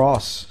all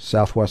across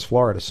Southwest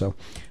Florida. So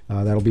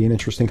that'll be an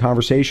interesting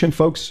conversation.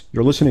 Folks,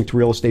 you're listening to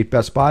Real Estate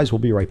Best Buys. We'll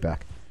be right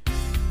back.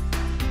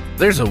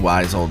 There's a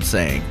wise old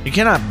saying, you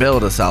cannot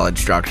build a solid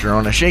structure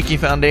on a shaky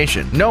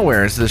foundation.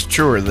 Nowhere is this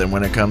truer than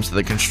when it comes to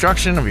the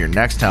construction of your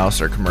next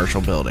house or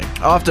commercial building.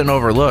 Often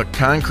overlooked,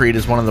 concrete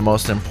is one of the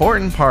most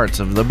important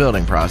parts of the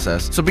building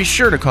process, so be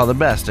sure to call the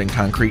best in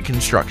concrete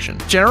construction.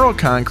 General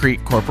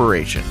Concrete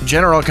Corporation.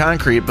 General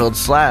Concrete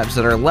builds slabs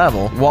that are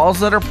level,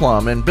 walls that are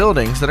plumb, and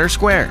buildings that are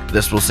square.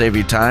 This will save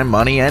you time,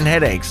 money, and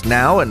headaches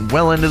now and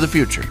well into the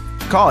future.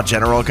 Call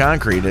General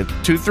Concrete at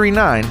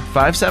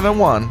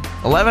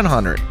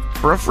 239-571-1100.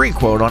 for a free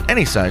quote on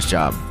any size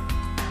job.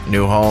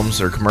 New homes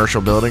or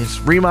commercial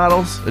buildings,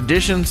 remodels,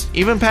 additions,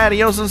 even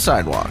patios and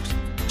sidewalks.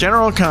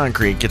 General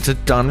Concrete gets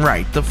it done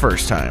right the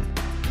first time.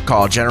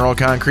 Call General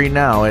Concrete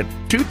now at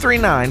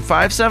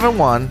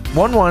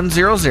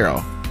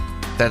 239-571-1100.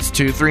 That's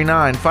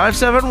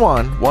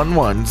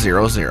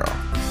 239-571-1100.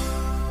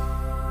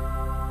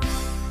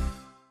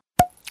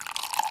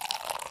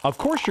 Of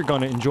course you're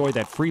going to enjoy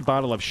that free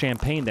bottle of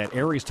champagne that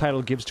Aries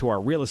Title gives to our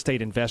real estate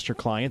investor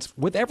clients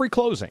with every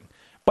closing.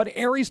 But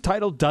Aries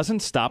Title doesn't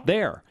stop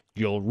there.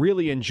 You'll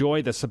really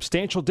enjoy the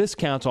substantial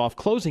discounts off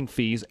closing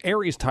fees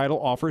Aries Title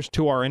offers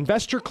to our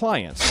investor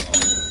clients.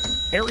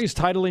 Aries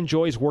Title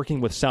enjoys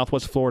working with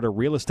Southwest Florida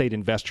real estate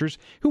investors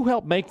who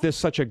help make this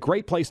such a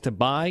great place to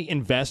buy,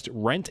 invest,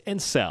 rent, and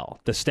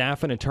sell. The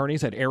staff and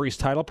attorneys at Aries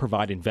Title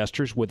provide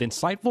investors with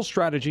insightful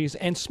strategies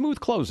and smooth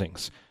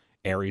closings.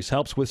 Aries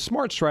helps with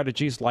smart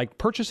strategies like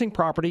purchasing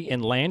property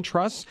in land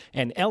trusts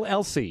and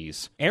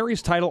LLCs.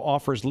 Aries Title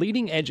offers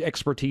leading-edge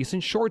expertise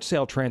in short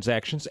sale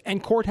transactions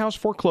and courthouse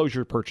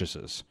foreclosure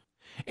purchases.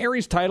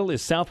 Aries Title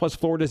is Southwest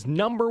Florida's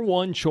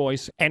 #1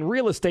 choice and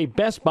Real Estate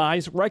Best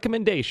Buys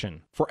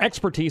recommendation for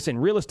expertise in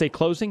real estate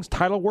closings,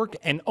 title work,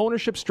 and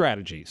ownership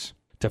strategies.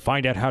 To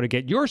find out how to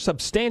get your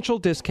substantial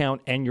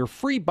discount and your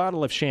free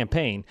bottle of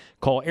champagne,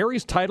 call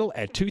Aries Title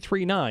at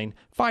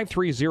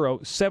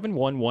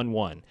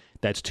 239-530-7111.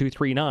 That's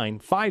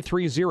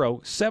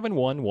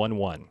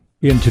 239-530-7111.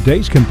 In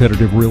today's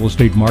competitive real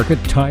estate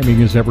market, timing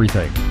is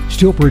everything.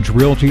 Steelbridge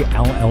Realty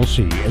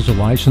LLC is a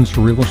licensed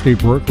real estate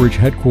brokerage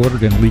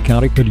headquartered in Lee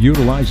County that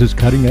utilizes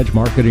cutting-edge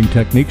marketing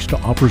techniques to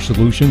offer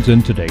solutions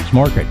in today's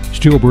market.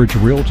 Steelbridge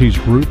Realty's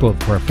group of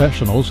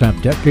professionals have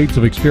decades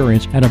of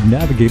experience and have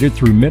navigated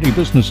through many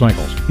business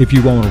cycles. If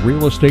you own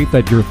real estate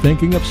that you're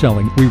thinking of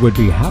selling, we would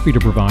be happy to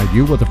provide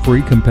you with a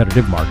free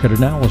competitive market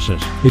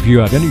analysis. If you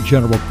have any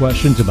general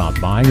questions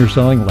about buying or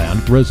selling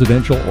land,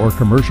 residential or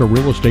commercial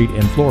real estate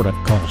in Florida,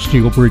 call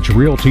Steelbridge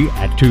Realty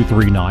at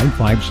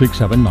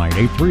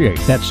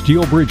 239-567-9838. That's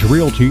Steelbridge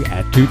Realty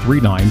at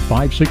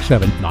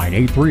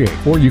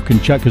 239-567-9838. Or you can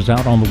check us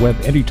out on the web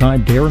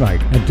anytime, day or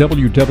night at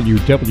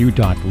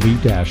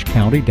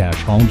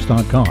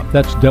www.lee-county-homes.com.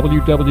 That's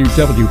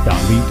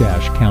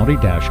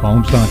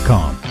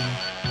www.lee-county-homes.com.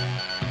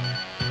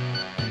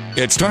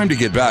 It's time to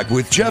get back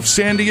with Jeff,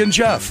 Sandy, and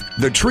Jeff,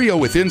 the trio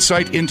with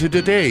insight into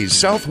today's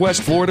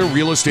Southwest Florida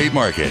real estate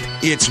market.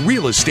 It's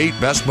Real Estate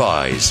Best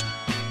Buys.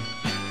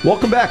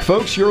 Welcome back,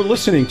 folks. You're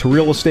listening to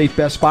Real Estate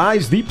Best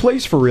Buys, the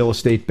place for real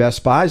estate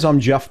best buys. I'm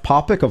Jeff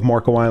Popick of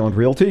Marco Island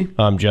Realty.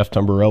 I'm Jeff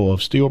Tamburello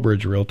of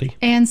Steelbridge Realty.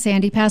 And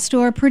Sandy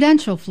Pastor,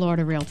 Prudential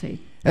Florida Realty.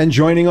 And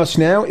joining us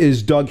now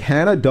is Doug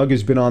Hanna. Doug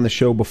has been on the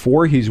show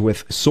before. He's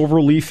with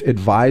Silverleaf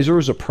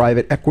Advisors, a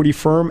private equity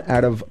firm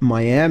out of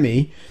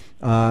Miami.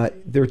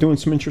 They're doing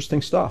some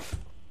interesting stuff.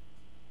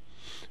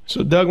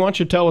 So, Doug, why don't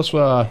you tell us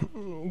what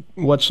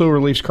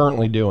Silverleaf's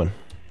currently doing?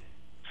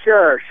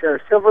 Sure.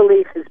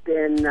 Silverleaf has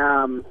been,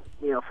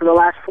 for the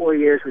last 4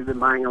 years, we've been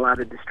buying a lot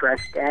of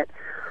distressed debt.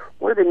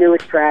 One of the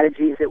newest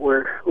strategies that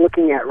we're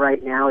looking at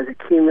right now is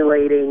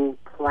accumulating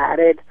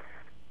platted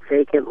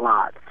vacant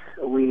lots.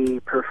 We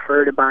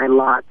prefer to buy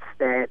lots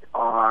that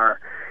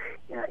are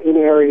in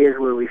areas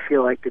where we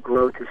feel like the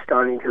growth is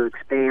starting to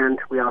expand.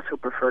 We also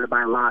prefer to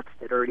buy lots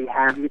that already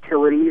have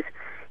utilities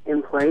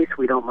in place.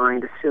 We don't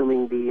mind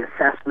assuming the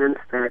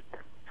assessments that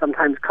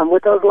sometimes come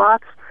with those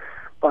lots.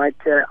 But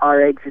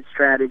our exit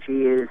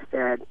strategy is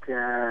that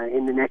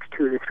in the next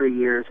 2 to 3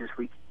 years, as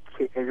we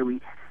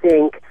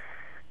think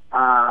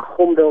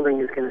home building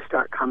is going to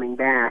start coming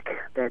back,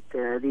 that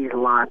these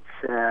lots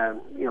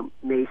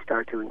may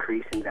start to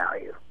increase in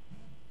value.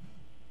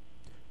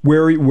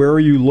 Where are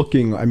you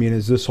looking? I mean,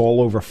 is this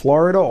all over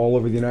Florida, all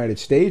over the United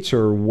States,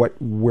 or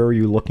where are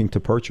you looking to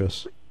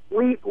purchase?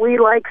 We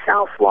like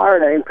South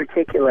Florida in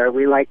particular.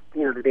 We like,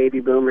 the baby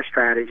boomer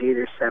strategy.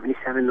 There's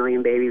 77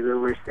 million baby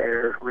boomers that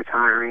are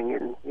retiring,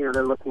 and they're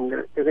going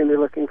to be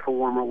looking for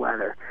warmer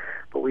weather.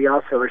 But we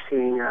also are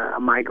seeing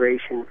a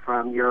migration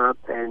from Europe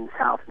and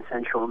South and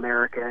Central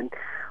America, and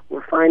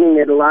we're finding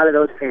that a lot of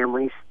those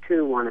families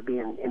too want to be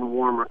in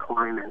warmer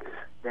climates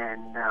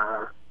than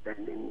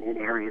in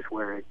areas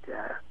where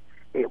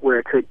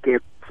it could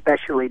dip,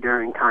 especially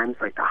during times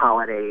like the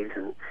holidays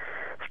and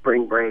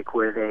spring break,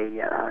 where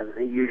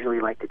they usually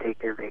like to take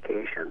their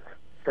vacations.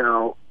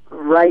 So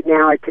right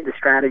now, I think the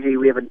strategy,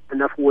 we have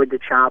enough wood to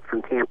chop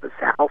from Tampa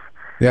south.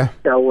 Yeah.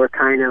 So we're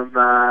kind of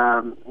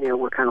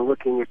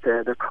looking at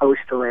the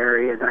coastal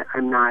areas.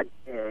 I'm not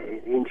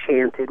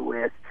enchanted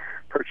with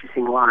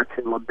purchasing lots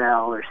in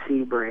LaBelle or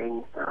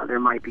Sebring. There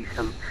might be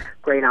some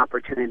great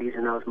opportunities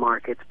in those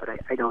markets, but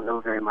I don't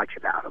know very much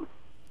about them.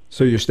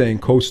 So you're staying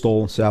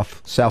coastal,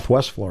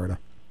 Southwest Florida.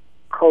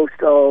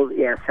 Coastal,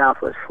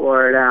 Southwest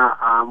Florida.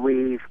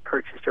 We've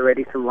purchased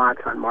already some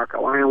lots on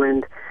Marco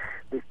Island.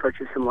 We've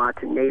purchased some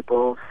lots in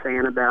Naples,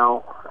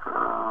 Sanibel,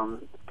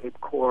 Cape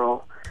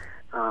Coral.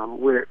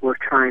 We're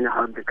trying to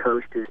hug the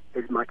coast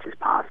as much as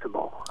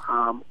possible.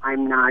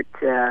 I'm not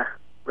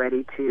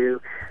ready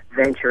to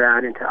venture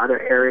out into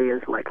other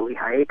areas like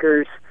Lehigh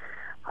Acres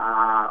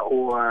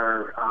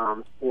or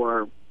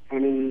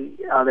any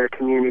other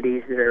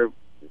communities that are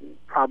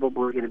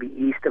probably going to be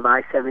east of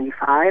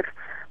I-75.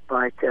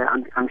 But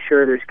I'm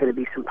sure there's going to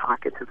be some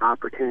pockets of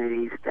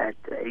opportunities that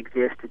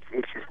exist.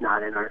 It's just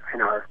not in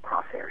our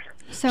crosshairs.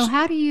 So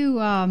how do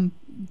you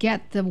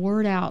get the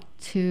word out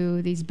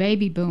to these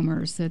baby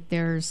boomers that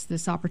there's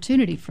this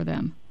opportunity for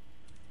them?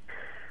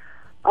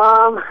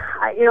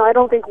 I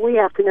don't think we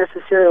have to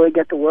necessarily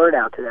get the word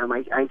out to them.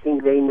 I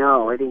think they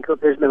know. I think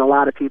there's been a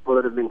lot of people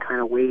that have been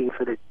kind of waiting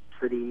for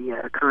the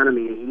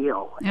economy to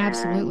heal.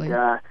 Absolutely.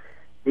 And,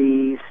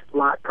 these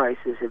lot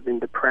prices have been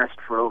depressed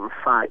for over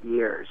 5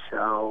 years,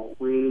 so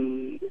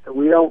we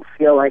don't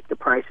feel like the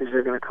prices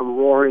are going to come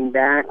roaring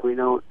back. We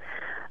don't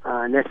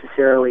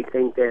necessarily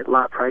think that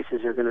lot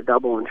prices are going to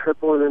double and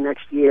triple in the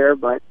next year,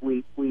 but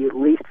we at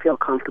least feel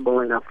comfortable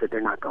enough that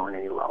they're not going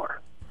any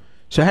lower.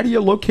 So how do you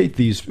locate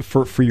these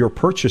for your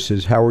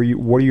purchases? What are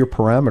your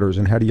parameters,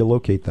 and how do you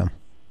locate them?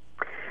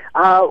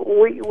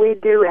 We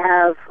do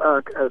have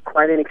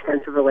quite an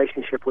extensive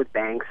relationship with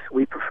banks.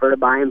 We prefer to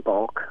buy in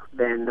bulk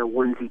than the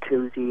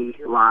onesie-twosie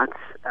lots.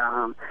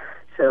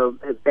 So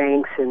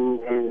banks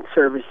and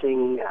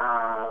servicing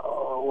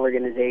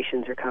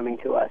organizations are coming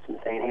to us and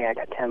saying, hey, I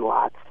got 10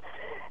 lots,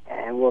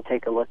 and we'll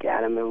take a look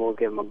at them and we'll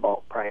give them a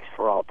bulk price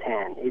for all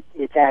 10.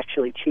 It's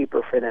actually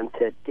cheaper for them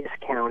to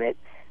discount it,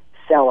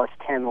 sell us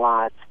 10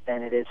 lots,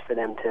 than it is for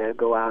them to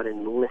go out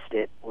and list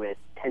it with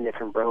 10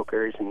 different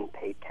brokers and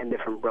pay 10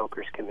 different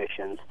brokers'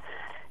 commissions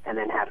and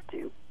then have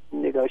to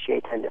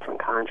negotiate 10 different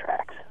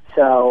contracts.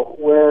 So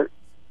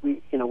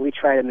we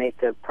try to make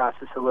the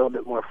process a little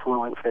bit more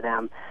fluent for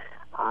them.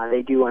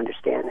 They do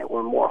understand that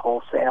we're more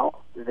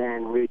wholesale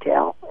than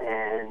retail,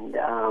 and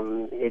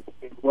it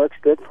works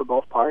good for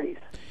both parties.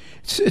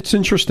 It's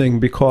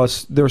interesting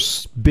because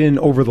there's been,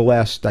 over the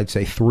last, I'd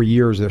say, 3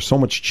 years, there's so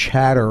much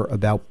chatter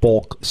about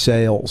bulk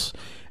sales,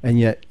 and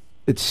yet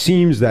it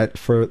seems that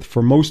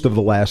for most of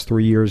the last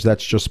 3 years,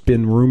 that's just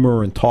been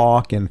rumor and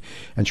talk, and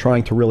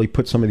trying to really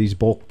put some of these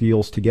bulk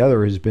deals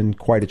together has been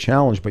quite a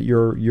challenge. But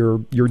you're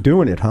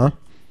doing it, huh?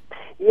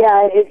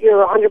 Yeah,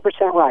 you're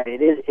 100% right.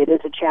 It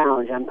is a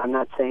challenge. I'm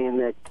not saying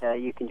that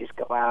you can just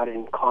go out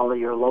and call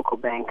your local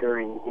banker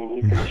and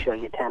he's going to show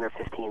you 10 or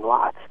 15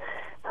 lots.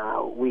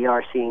 We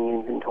are seeing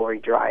inventory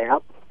dry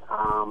up.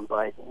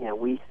 But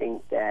we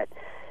think that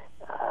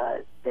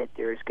that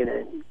there's going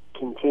to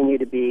continue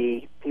to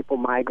be people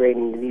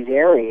migrating to these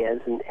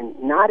areas, and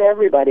not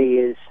everybody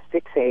is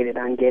fixated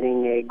on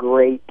getting a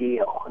great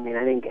deal. I mean,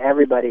 I think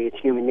everybody, it's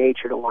human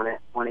nature to want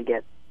to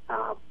get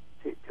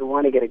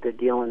a good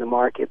deal in the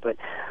market, but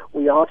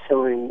we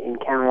also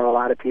encounter a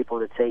lot of people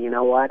that say, you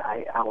know what,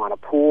 I want a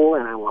pool,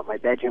 and I want my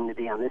bedroom to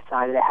be on this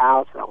side of the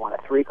house, and I want a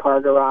 3-car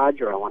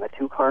garage, or I want a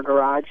 2-car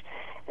garage,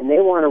 and they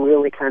want to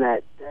really kind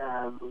of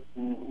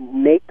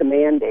make the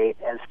mandate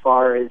as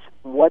far as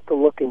what the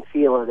look and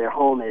feel of their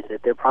home is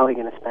that they're probably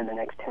going to spend the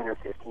next 10 or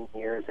 15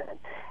 years in.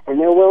 And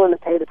they're willing to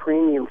pay the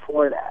premium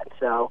for that.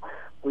 So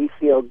we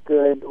feel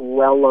good,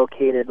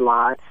 well-located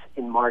lots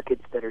in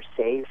markets that are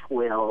safe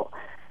will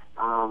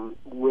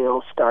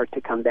start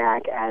to come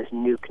back as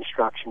new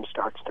construction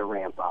starts to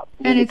ramp up.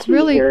 And it's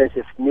really,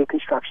 if new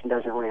construction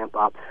doesn't ramp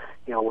up,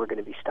 we're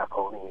going to be stuck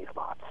holding these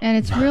lots. And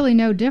it's really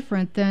no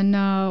different than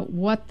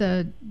what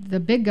the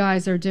big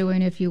guys are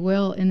doing, if you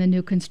will, in the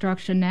new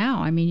construction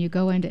now. I mean, you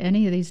go into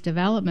any of these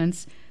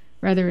developments,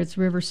 whether it's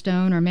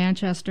Riverstone or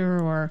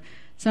Manchester or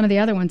some of the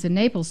other ones in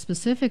Naples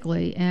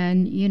specifically,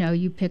 and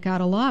you pick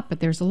out a lot, but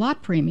there's a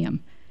lot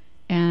premium.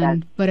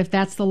 But if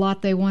that's the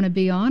lot they want to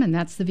be on, and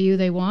that's the view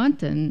they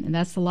want, and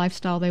that's the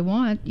lifestyle they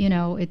want,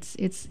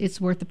 it's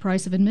worth the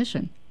price of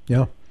admission.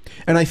 Yeah.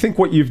 And I think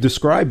what you've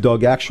described,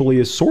 Doug, actually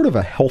is sort of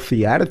a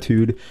healthy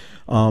attitude.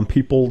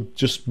 People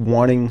just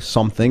wanting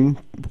something,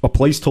 a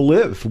place to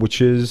live, which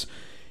is,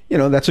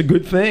 that's a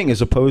good thing, as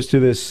opposed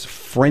to this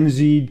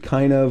frenzied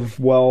kind of,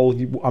 well,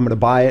 I'm going to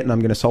buy it and I'm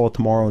going to sell it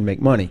tomorrow and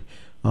make money.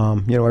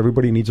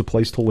 Everybody needs a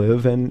place to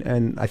live,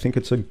 and I think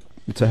it's a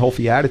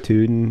healthy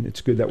attitude, and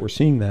it's good that we're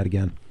seeing that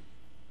again.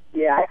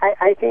 Yeah,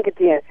 I think at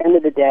the end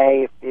of the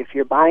day, if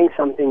you're buying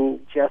something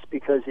just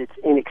because it's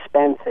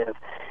inexpensive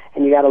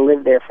and you got to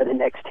live there for the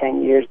next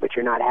 10 years, but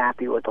you're not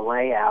happy with the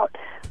layout,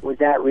 was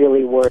that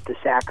really worth the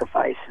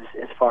sacrifice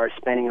as far as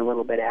spending a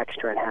little bit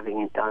extra and having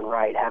it done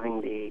right,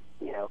 having the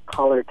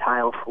colored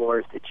tile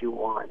floors that you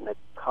want, and the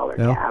colored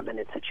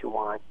cabinets that you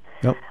want?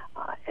 Yep.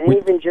 And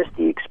even just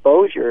the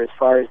exposure as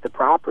far as the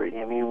property.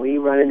 I mean, we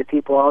run into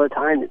people all the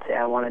time that say,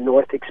 I want a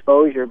north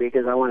exposure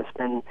because I want to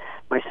spend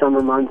my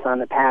summer months on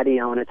the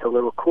patio and it's a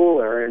little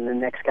cooler. And the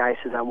next guy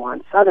says, I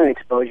want southern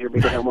exposure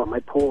because I want my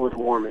pool as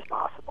warm as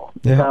possible.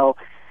 Yeah. So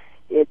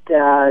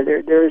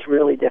there's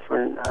really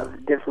different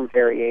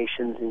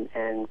variations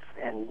and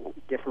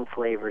different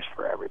flavors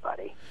for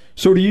everybody.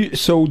 So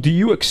do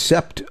you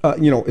accept,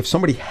 if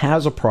somebody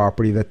has a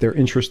property that they're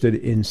interested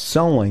in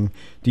selling,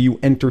 do you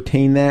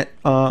entertain that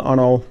on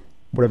a,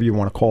 whatever you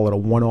want to call it, a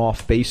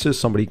one-off basis?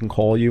 Somebody can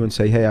call you and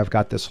say, hey, I've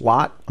got this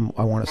lot,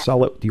 I want to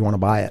sell it. Do you want to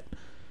buy it?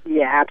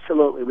 Yeah,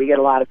 absolutely. We get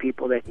a lot of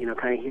people that,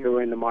 kind of hear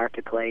we're in the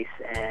marketplace,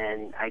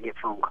 and I get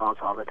phone calls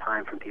all the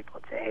time from people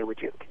that say, hey,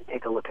 would you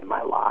take a look at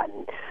my lot?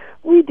 And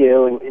we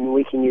do, and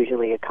we can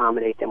usually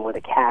accommodate them with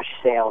a cash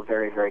sale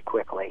very, very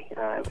quickly.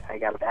 I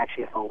got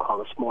actually a phone call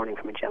this morning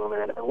from a gentleman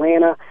out of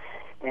Atlanta,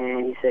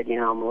 and he said,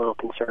 I'm a little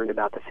concerned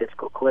about the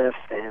fiscal cliff,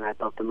 and I'd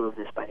love to move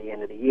this by the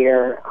end of the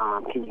year.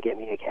 Can you get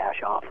me a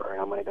cash offer?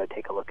 And I'm going to go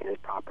take a look at his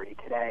property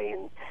today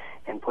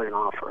and put an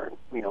offer.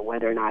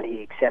 Whether or not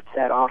he accepts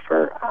that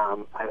offer,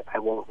 I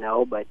won't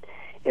know, but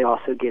it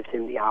also gives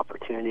him the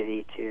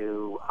opportunity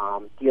to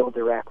deal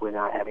direct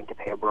without having to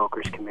pay a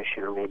broker's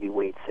commission or maybe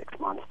wait 6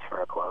 months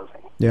for a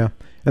closing. Yeah,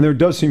 and there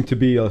does seem to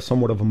be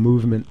somewhat of a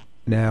movement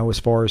now as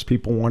far as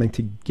people wanting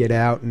to get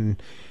out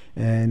and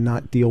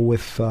not deal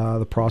with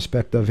the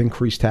prospect of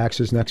increased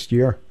taxes next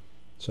year.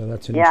 So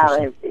that's an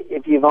interesting.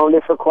 If you've owned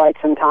it for quite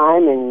some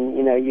time and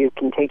you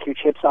can take your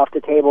chips off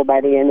the table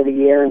by the end of the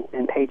year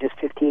and pay just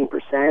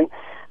 15%,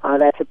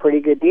 that's a pretty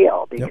good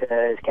deal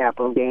because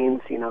capital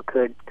gains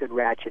could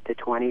ratchet to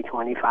 20,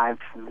 25,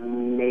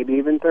 maybe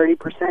even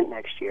 30%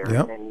 next year.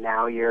 Yep. And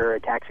now your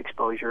tax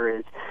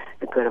exposure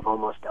could have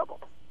almost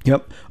doubled.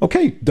 Yep.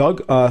 Okay,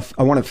 Doug, I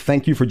want to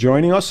thank you for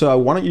joining us.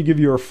 Why don't you give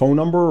your phone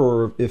number,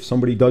 or if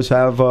somebody does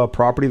have a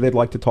property they'd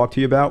like to talk to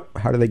you about,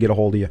 how do they get a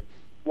hold of you?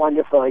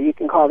 Wonderful. You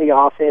can call the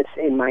office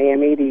in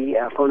Miami.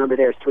 The phone number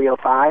there is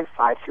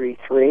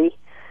 305-533-1110.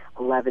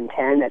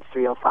 That's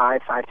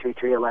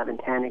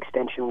 305-533-1110,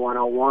 extension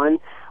 101.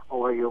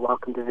 Or you're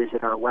welcome to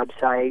visit our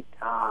website,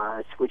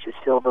 which is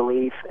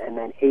Silverleaf, and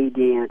then AD,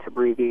 and it's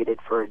abbreviated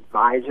for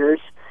advisors.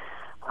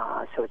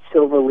 So it's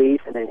Silverleaf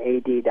and then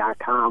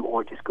AD.com,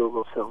 or just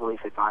Google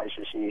Silverleaf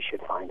Advisors and you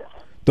should find us.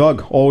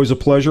 Doug, always a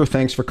pleasure.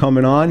 Thanks for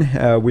coming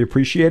on. We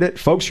appreciate it.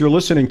 Folks, you're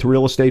listening to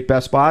Real Estate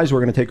Best Buys. We're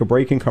going to take a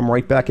break and come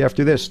right back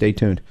after this. Stay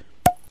tuned.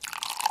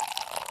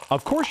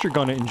 Of course, you're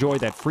going to enjoy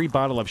that free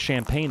bottle of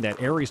champagne that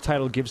Aries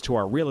Title gives to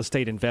our real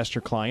estate investor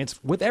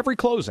clients with every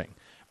closing.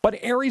 But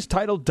Aries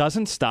Title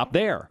doesn't stop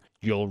there.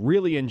 You'll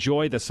really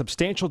enjoy the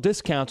substantial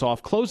discounts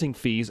off closing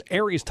fees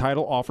Aries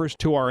Title offers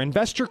to our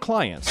investor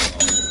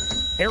clients.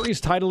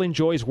 Aries Title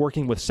enjoys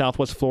working with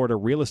Southwest Florida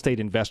real estate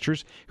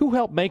investors who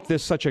help make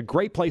this such a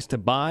great place to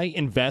buy,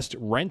 invest,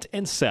 rent,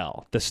 and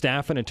sell. The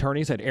staff and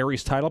attorneys at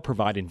Aries Title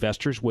provide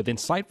investors with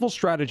insightful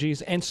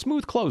strategies and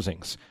smooth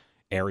closings.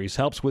 Aries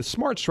helps with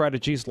smart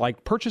strategies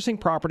like purchasing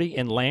property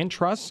in land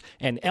trusts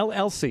and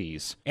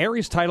LLCs.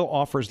 Aries Title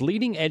offers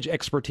leading-edge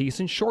expertise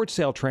in short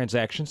sale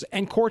transactions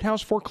and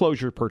courthouse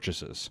foreclosure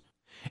purchases.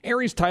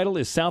 Aries Title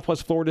is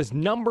Southwest Florida's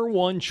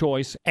 #1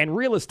 choice and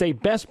Real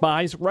Estate Best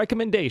Buy's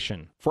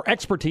recommendation for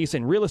expertise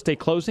in real estate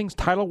closings,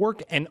 title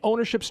work, and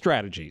ownership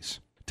strategies.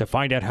 To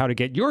find out how to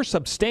get your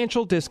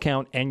substantial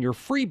discount and your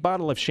free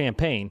bottle of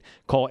champagne,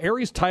 call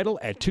Aries Title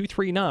at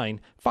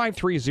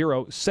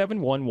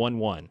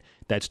 239-530-7111.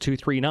 That's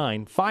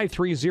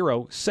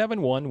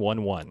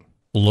 239-530-7111.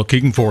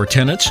 Looking for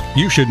tenants?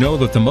 You should know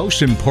that the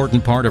most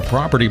important part of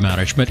property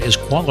management is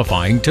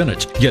qualifying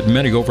tenants, yet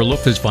many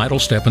overlook this vital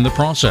step in the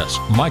process.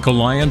 Michael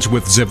Lyons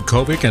with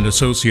Zivkovic and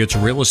Associates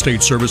Real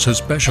Estate Services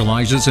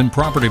specializes in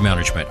property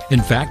management.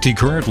 In fact, he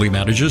currently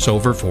manages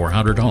over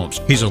 400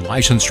 homes. He's a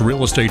licensed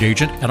real estate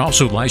agent and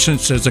also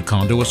licensed as a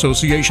condo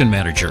association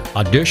manager.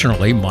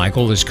 Additionally,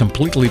 Michael is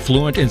completely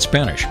fluent in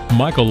Spanish.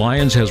 Michael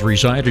Lyons has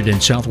resided in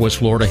Southwest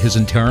Florida his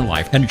entire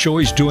life and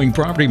enjoys doing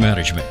property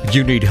management. If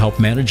you need help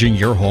managing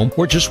your home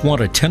or just want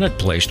a tenant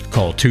placed,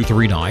 call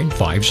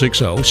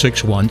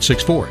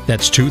 239-560-6164.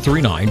 That's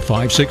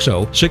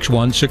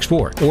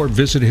 239-560-6164. Or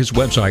visit his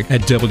website at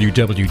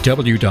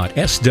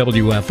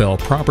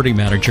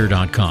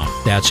www.swflpropertymanager.com.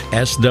 That's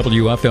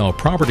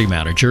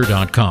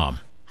swflpropertymanager.com.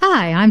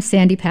 Hi, I'm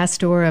Sandy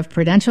Pastor of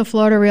Prudential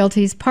Florida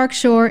Realty's Park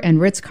Shore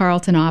and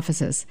Ritz-Carlton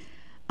offices.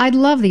 I'd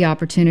love the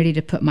opportunity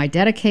to put my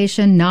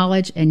dedication,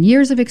 knowledge, and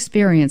years of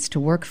experience to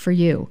work for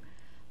you.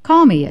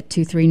 Call me at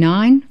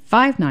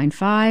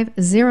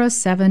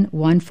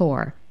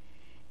 239-595-0714.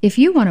 If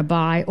you want to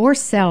buy or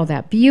sell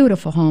that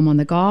beautiful home on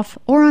the Gulf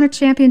or on a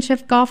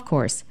championship golf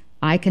course,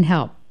 I can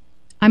help.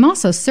 I'm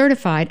also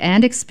certified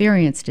and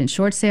experienced in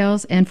short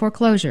sales and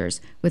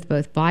foreclosures with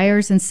both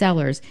buyers and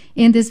sellers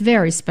in this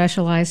very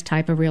specialized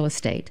type of real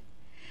estate.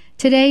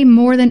 Today,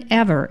 more than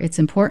ever, it's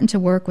important to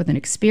work with an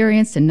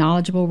experienced and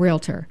knowledgeable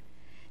realtor.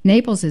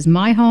 Naples is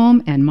my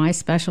home and my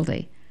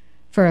specialty.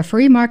 For a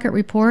free market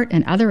report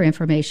and other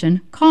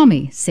information, call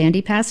me,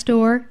 Sandy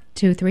Pastor,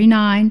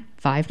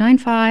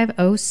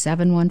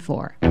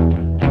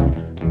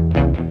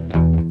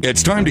 239-595-0714.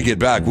 It's time to get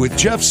back with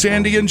Jeff,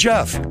 Sandy, and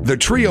Jeff, the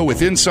trio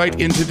with insight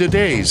into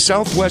today's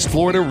Southwest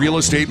Florida real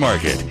estate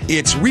market.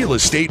 It's Real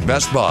Estate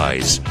Best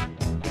Buys.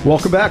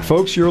 Welcome back,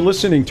 folks. You're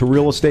listening to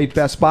Real Estate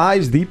Best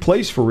Buys, the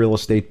place for real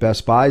estate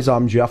best buys.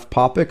 I'm Jeff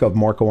Popick of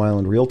Marco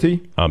Island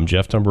Realty. I'm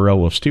Jeff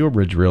Tumbarello of Steel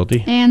Bridge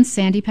Realty. And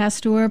Sandy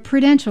Pastor,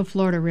 Prudential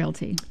Florida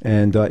Realty.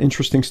 And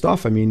interesting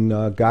stuff. I mean,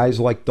 guys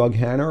like Doug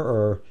Hanner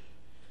are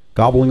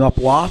gobbling up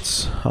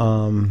lots.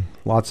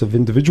 Lots of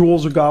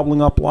individuals are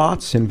gobbling up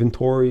lots.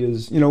 Inventory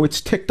is,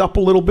 it's ticked up a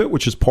little bit,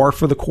 which is par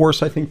for the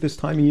course, I think, this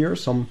time of year.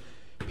 Some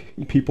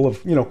people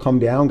have, come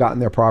down, gotten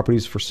their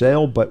properties for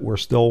sale, but we're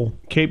still...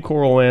 Cape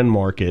Coral Land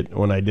Market,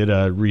 when I did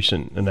a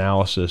recent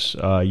analysis,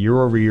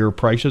 year over year,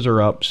 prices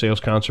are up, sales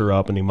counts are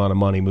up, and the amount of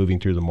money moving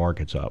through the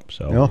market's up.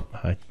 So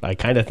I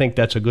kind of think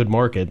that's a good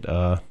market.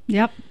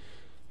 Yep.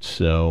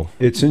 So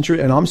it's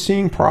interesting, and I'm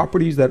seeing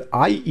properties that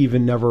I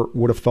even never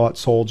would have thought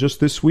sold.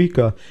 Just this week,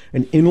 an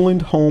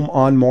inland home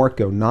on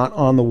Marco, not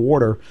on the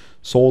water,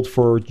 sold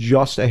for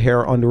just a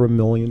hair under $1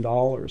 million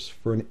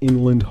for an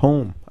inland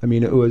home. I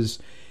mean,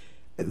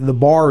 the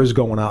bar is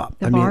going up.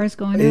 The bar is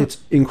going up. It's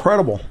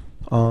incredible.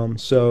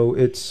 So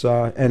it's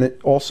and it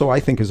also, I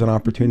think, is an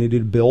opportunity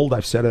to build.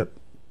 I've said it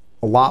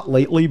a lot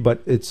lately,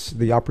 but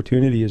the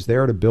opportunity is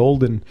there to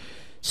build and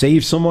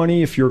save some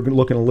money if you're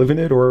looking to live in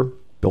it, or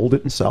build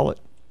it and sell it.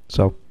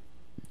 So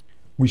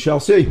we shall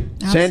see.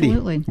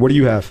 Absolutely. Sandy, what do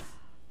you have?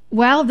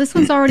 Well, this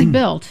one's already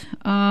built.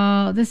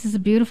 This is a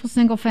beautiful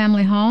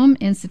single-family home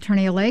in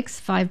Saturnia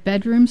Lakes, 5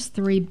 bedrooms,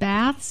 3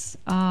 baths,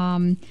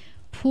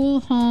 pool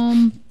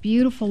home,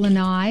 beautiful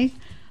lanai.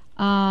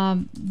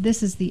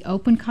 This is the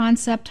open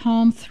concept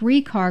home,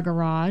 3-car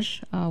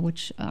garage,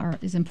 which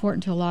is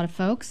important to a lot of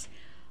folks.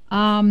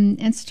 And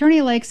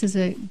Saturnia Lakes is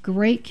a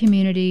great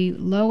community,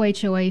 low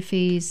HOA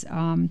fees.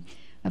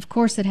 Of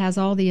course, it has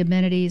all the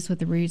amenities with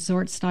the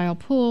resort-style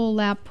pool,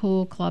 lap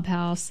pool,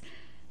 clubhouse,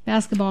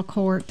 basketball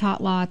court,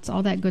 tot lots,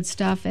 all that good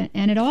stuff.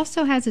 And it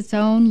also has its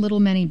own little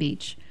mini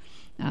beach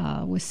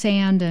with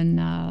sand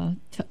and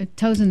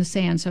toes in the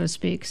sand, so to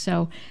speak.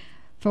 So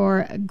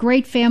for a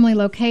great family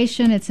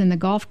location, it's in the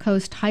Gulf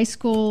Coast High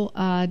School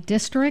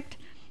district.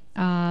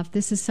 If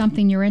this is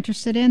something you're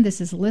interested in,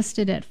 this is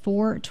listed at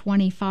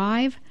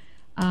 $425.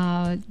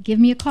 Give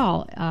me a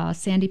call.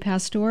 Sandy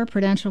Pastor,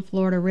 Prudential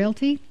Florida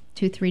Realty,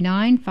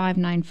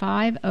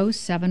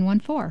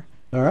 239-595-0714.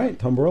 All right,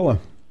 Tumbarella.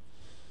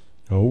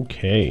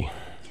 Okay.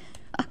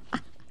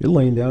 You're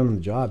laying down on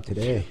the job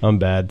today. I'm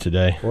bad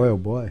today. Boy, oh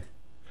boy.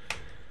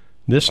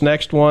 This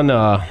next one,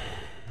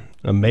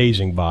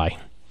 amazing buy.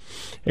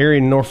 Area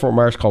in North Fort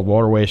Myers called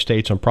Waterway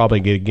Estates. I'm probably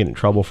going to get in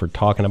trouble for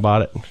talking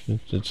about it.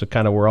 It's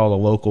kind of where all the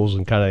locals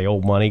and kind of the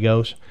old money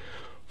goes.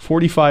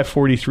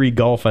 4543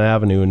 Gulf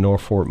Avenue in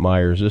North Fort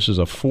Myers. This is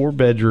a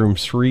 4-bedroom,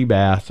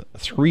 3-bath,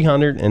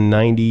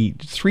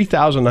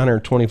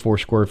 3,924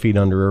 square feet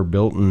under,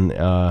 built in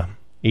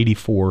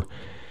 84.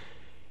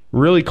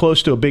 really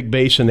close to a big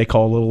basin they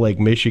call Little Lake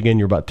Michigan.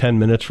 You're about 10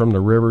 minutes from the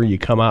river. You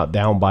come out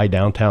down by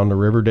downtown, the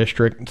River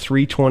District.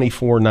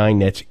 $324.9.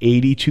 That's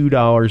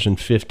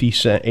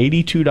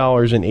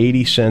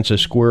 $82.80 a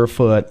square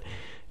foot.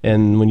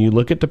 And when you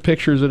look at the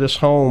pictures of this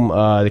home,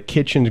 the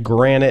kitchen's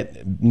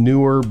granite,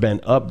 newer, been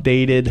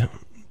updated.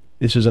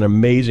 This is an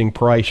amazing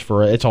price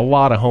for it. It's a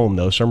lot of home,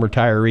 though. Some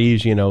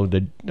retirees,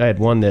 I had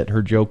one that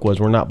her joke was,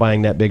 we're not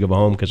buying that big of a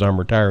home because I'm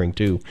retiring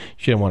too.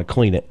 She didn't want to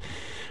clean it.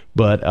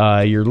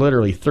 But you're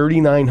literally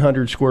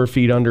 3,900 square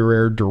feet under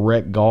air,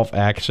 direct golf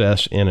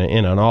access in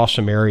an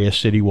awesome area,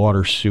 city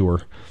water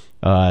sewer.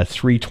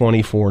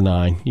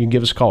 $324.9. You can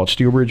give us a call at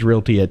Steel Bridge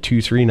Realty at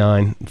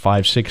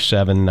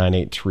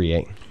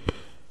 239-567-9838.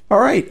 All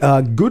right,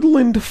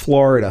 Goodland,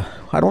 Florida.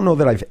 I don't know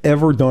that I've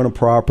ever done a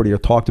property or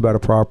talked about a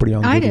property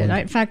on Goodland. I did.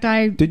 In fact,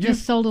 I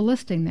just sold a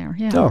listing there.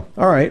 Yeah. Oh,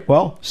 all right.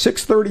 Well,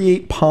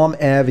 638 Palm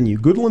Avenue.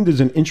 Goodland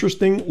is an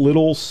interesting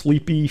little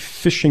sleepy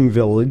fishing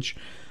village.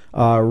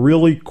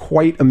 Really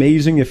quite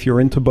amazing if you're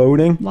into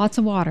boating. Lots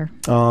of water.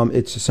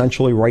 It's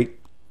essentially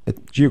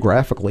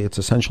geographically, it's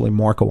essentially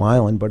Marco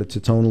Island, but it's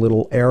its own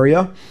little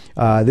area.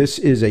 This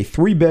is a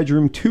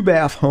 3-bedroom,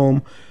 2-bath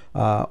home,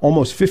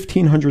 almost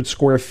 1,500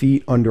 square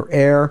feet under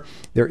air.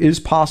 There is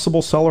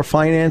possible seller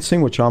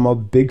financing, which I'm a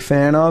big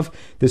fan of.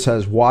 This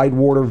has wide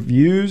water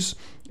views.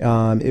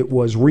 It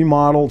was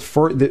remodeled.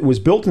 It was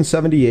built in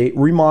 78,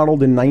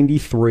 remodeled in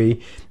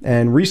 93,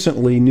 and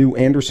recently new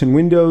Anderson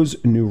windows,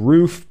 new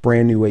roof,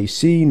 brand new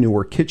AC,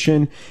 newer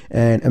kitchen,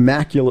 and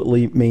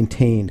immaculately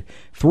maintained.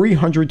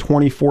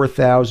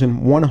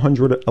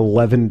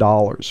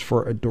 $324,111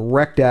 for a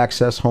direct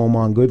access home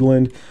on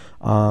Goodland.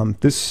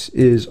 This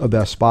is a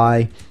Best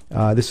Buy.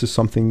 This is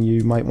something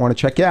you might want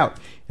to check out.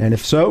 And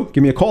if so,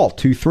 give me a call,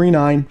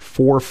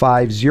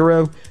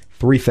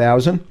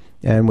 239-450-3000.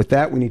 And with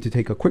that, we need to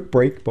take a quick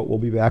break, but we'll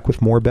be back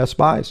with more Best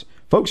Buys.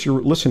 Folks,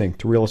 you're listening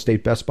to Real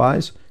Estate Best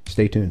Buys.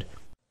 Stay tuned.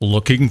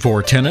 Looking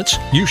for tenants?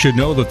 You should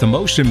know that the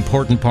most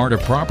important part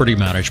of property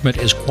management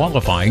is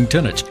qualifying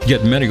tenants,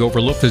 yet many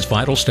overlook this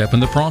vital step in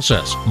the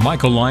process.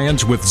 Michael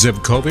Lyons with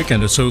Zivkovic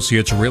and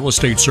Associates Real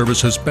Estate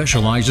Services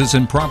specializes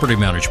in property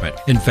management.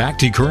 In fact,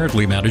 he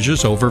currently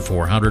manages over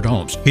 400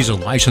 homes. He's a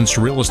licensed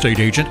real estate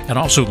agent and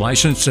also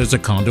licensed as a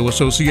condo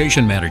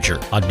association manager.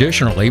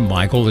 Additionally,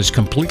 Michael is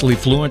completely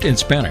fluent in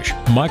Spanish.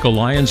 Michael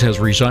Lyons has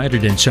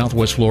resided in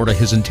Southwest Florida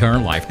his entire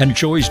life and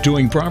enjoys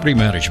doing property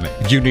management.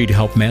 If you need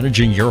help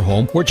managing your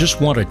home or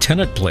just want a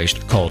tenant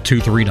placed, call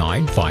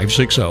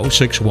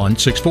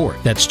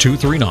 239-560-6164. That's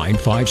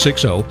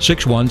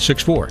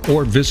 239-560-6164.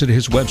 Or visit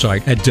his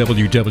website at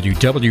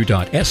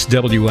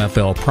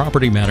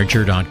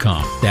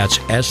www.swflpropertymanager.com. That's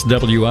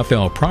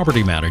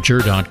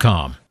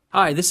swflpropertymanager.com.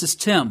 Hi, this is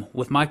Tim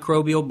with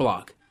Microbial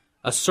Block,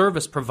 a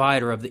service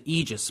provider of the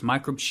Aegis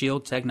Microbe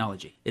Shield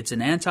technology. It's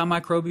an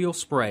antimicrobial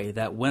spray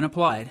that, when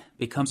applied,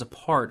 becomes a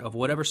part of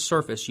whatever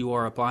surface you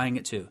are applying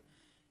it to.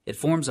 It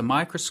forms a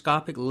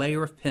microscopic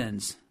layer of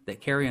pins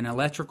that carry an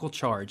electrical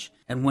charge,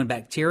 and when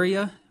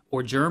bacteria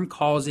or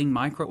germ-causing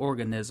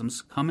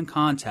microorganisms come in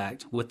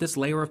contact with this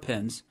layer of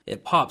pins,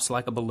 it pops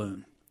like a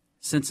balloon.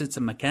 Since it's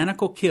a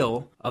mechanical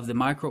kill of the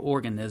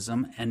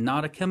microorganism and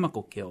not a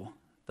chemical kill,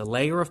 the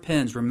layer of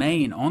pins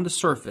remain on the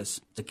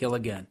surface to kill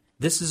again.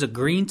 This is a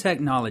green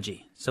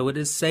technology, so it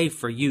is safe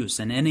for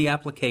use in any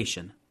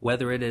application,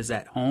 whether it is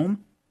at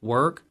home,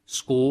 work,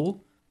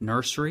 school,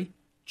 nursery,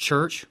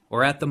 church,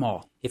 or at the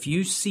mall. If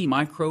you see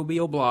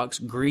Microbial Block's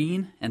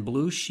green and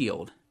blue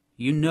shield,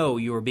 you know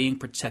you are being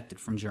protected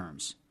from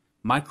germs.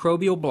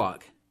 Microbial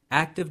Block,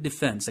 active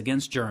defense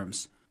against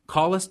germs.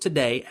 Call us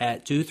today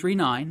at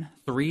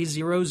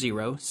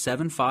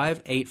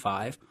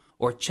 239-300-7585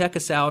 or check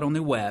us out on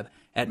the web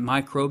at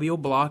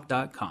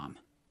microbialblock.com.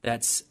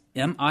 That's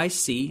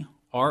MICROBIAL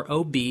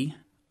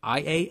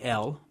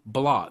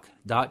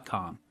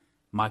block.com.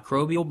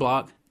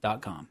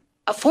 microbialblock.com.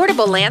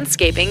 Affordable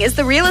Landscaping is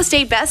the real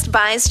estate Best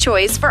Buy's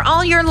choice for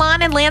all your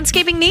lawn and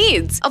landscaping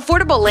needs.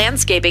 Affordable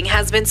Landscaping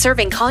has been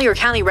serving Collier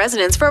County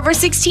residents for over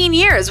 16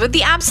 years with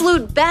the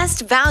absolute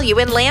best value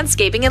in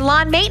landscaping and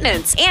lawn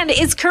maintenance, and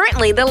is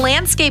currently the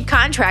landscape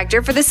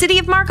contractor for the city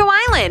of Marco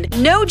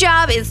Island. No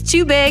job is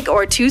too big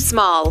or too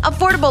small.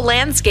 Affordable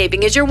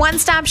Landscaping is your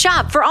one-stop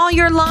shop for all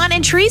your lawn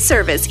and tree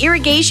service,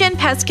 irrigation,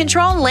 pest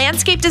control,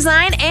 landscape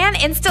design, and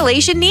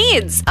installation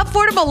needs.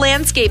 Affordable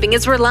Landscaping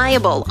is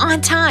reliable, on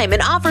time,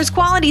 and offers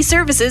quality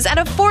services at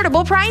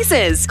affordable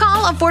prices.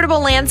 Call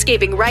Affordable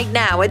Landscaping right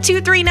now at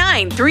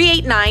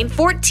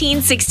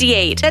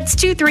 239-389-1468. That's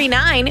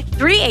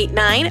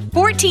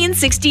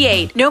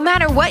 239-389-1468. No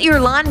matter what your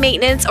lawn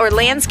maintenance or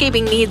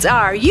landscaping needs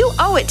are, you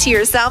owe it to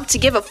yourself to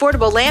give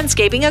Affordable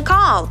Landscaping a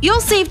call.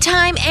 You'll save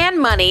time and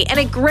money and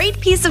a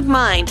great peace of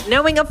mind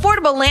knowing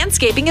Affordable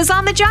Landscaping is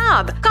on the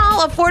job.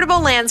 Call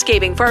Affordable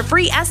Landscaping for a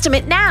free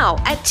estimate now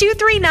at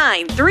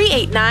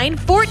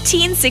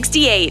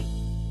 239-389-1468.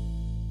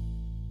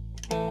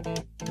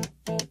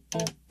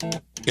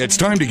 It's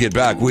time to get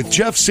back with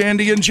Jeff,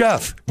 Sandy, and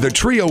Jeff, the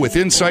trio with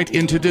insight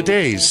into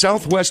today's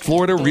Southwest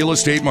Florida real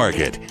estate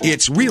market.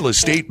 It's Real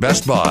Estate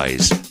Best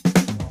Buys.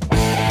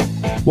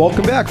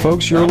 Welcome back,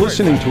 folks. You're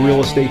listening to Real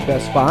Estate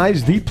Best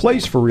Buys, the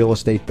place for real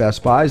estate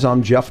Best Buys.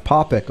 I'm Jeff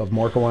Popick of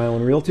Marco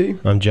Island Realty.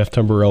 I'm Jeff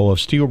Tumbarello of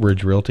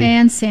Steelbridge Realty.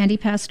 And Sandy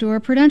Pastor,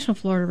 Prudential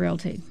Florida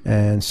Realty.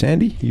 And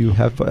Sandy, you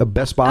have a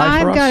Best Buy for us?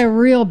 I've got a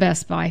real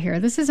Best Buy here.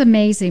 This is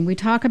amazing. We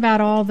talk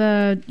about all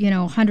the,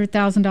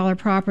 $100,000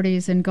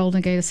 properties in Golden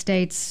Gate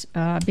Estates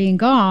being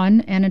gone,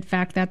 and in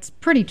fact, that's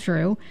pretty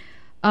true.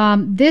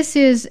 This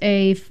is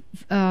a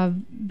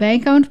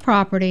bank-owned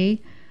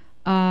property.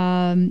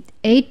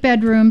 8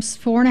 bedrooms,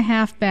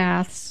 4.5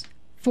 baths,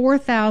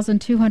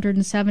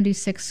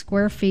 4,276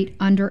 square feet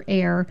under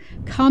air,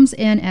 comes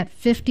in at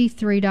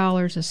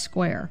 $53 a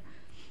square.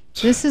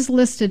 This is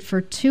listed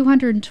for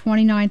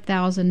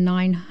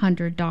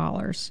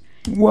 $229,900.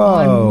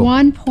 Whoa.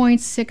 On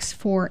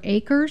 1.64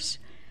 acres,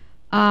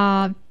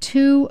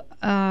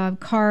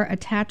 2-car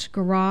attached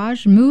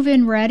garage,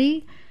 move-in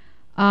ready.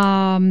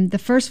 The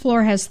first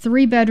floor has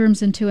 3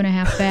 bedrooms and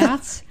 2.5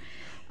 baths.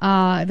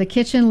 The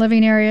kitchen,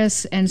 living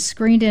areas, and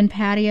screened-in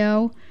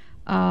patio.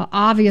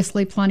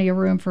 Obviously, plenty of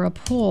room for a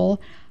pool.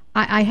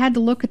 I had to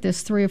look at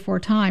this 3 or 4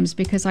 times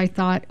because I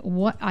thought,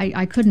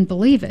 I couldn't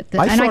believe it.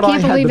 I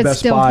can't believe it's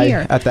still Buy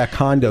here. At that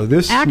condo.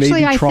 This actually,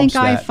 maybe I trumps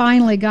think that. I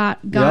finally got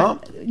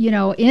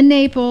in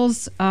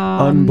Naples.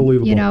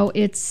 Unbelievable.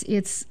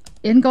 It's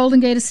in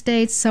Golden Gate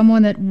Estates.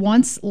 Someone that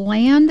wants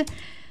land.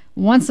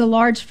 Wants a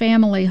large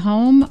family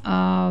home,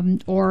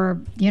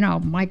 or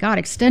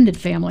extended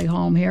family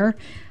home here.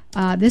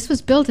 This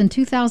was built in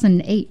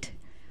 2008.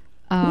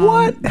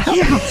 What?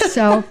 Yeah.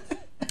 So,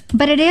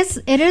 but it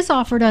is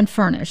offered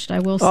unfurnished. I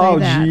will say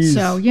that. Geez.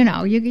 So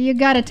you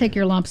got to take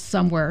your lumps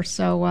somewhere.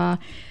 So,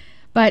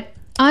 but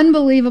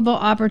unbelievable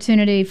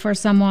opportunity for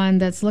someone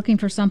that's looking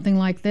for something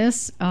like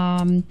this.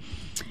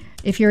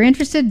 If you're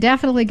interested,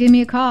 definitely give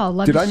me a call.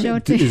 Love to show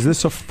it to you. Is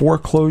this a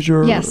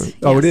foreclosure? Yes.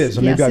 Oh, it is.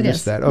 Yes, Maybe I it missed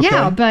is. that. Okay.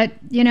 Yeah, but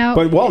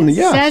it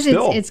says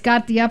it's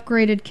got the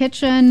upgraded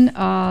kitchen,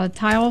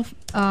 tile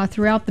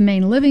throughout the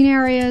main living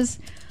areas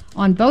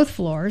on both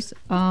floors.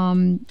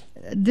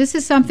 This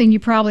is something you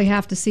probably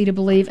have to see to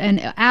believe,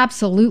 and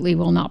absolutely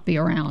will not be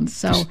around.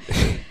 So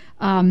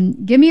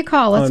give me a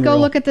call. Let's go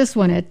look at this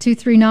one at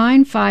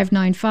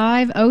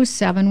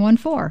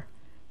 239-595-0714.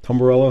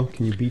 Tumbarello,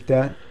 can you beat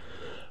that?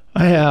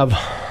 I have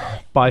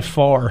by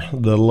far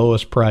the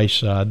lowest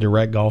price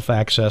direct golf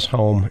access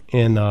home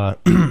in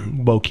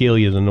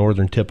Bokeelia, the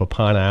northern tip of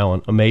Pine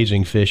Island.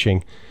 Amazing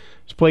fishing.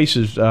 This place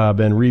has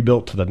been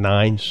rebuilt to the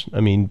nines. I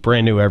mean,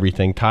 brand new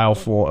everything. Tile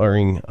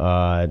flooring,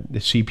 the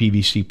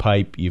CPVC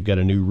pipe. You've got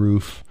a new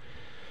roof.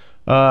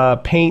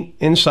 Paint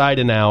inside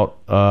and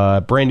out.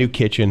 Brand new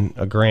kitchen,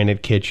 a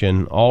granite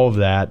kitchen, all of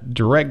that.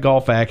 Direct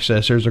golf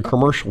access. There's a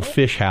commercial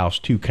fish house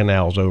 2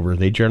 canals over.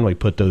 They generally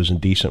put those in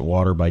decent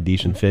water by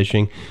decent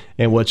fishing.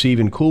 And what's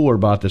even cooler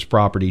about this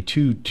property,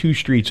 two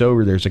streets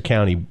over, there's a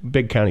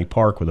big county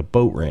park with a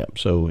boat ramp.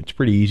 So it's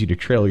pretty easy to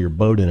trail your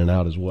boat in and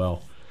out as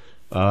well.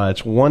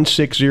 It's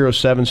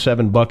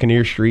 16077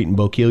 Buccaneer Street in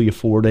Bokeelia,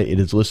 Florida. It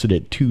is listed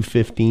at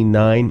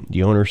 $215,900.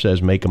 The owner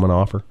says make them an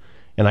offer.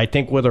 And I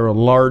think with a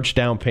large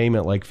down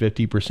payment, like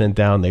 50%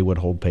 down, they would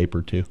hold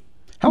paper too.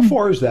 How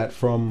far is that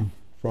from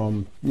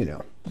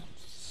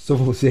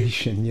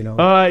civilization?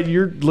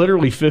 You're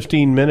literally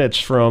 15 minutes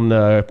from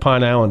the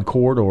Pine Island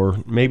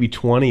corridor, maybe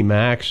 20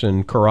 max,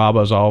 and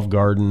Carrabba's, Olive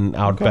Garden,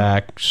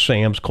 Outback,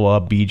 Sam's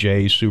Club,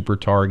 BJ's, Super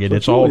Target. So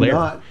it's all there.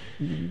 Not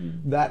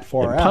that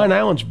far out. Pine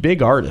Island's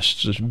big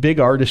artists. There's a big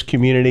artist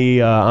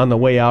community on the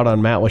way out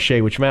on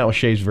Matlacha, which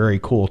Matlacha is very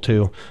cool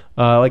too.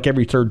 Like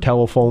every third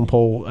telephone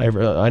pole,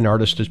 an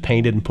artist has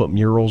painted and put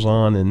murals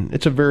on, and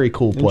it's a very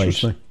cool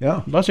place.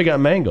 Yeah. Plus, they got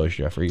mangoes,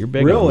 Jeffrey. You're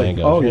big really? on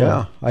mangoes. Oh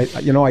yeah. I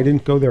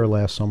didn't go there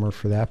last summer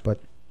for that, but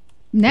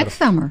next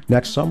summer.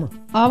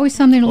 Always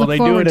something to look forward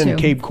to. Well, they do it in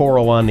Cape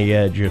Coral on the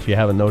Edge. If you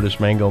haven't noticed,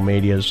 Mango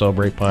Mania to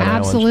celebrate Pine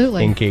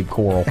Island in Cape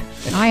Coral.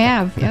 I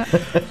have. Yep.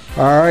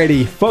 All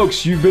righty,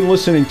 folks. You've been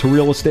listening to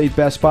Real Estate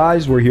Best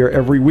Buys. We're here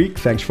every week.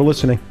 Thanks for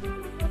listening.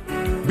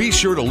 Be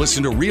sure to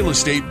listen to Real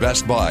Estate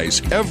Best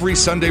Buys every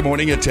Sunday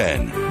morning at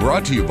 10.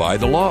 Brought to you by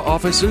the law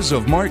offices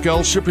of Mark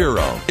L.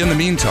 Shapiro. In the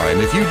meantime,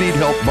 if you need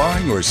help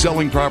buying or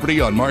selling property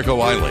on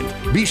Marco Island,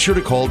 be sure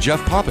to call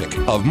Jeff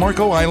Popick of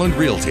Marco Island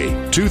Realty,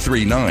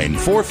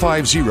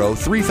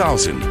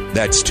 239-450-3000.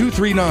 That's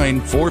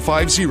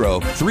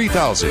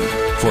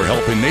 239-450-3000. For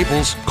help in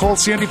Naples, call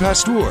Sandy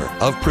Pastor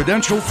of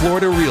Prudential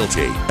Florida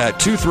Realty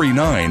at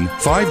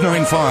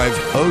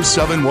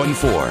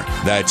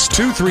 239-595-0714. That's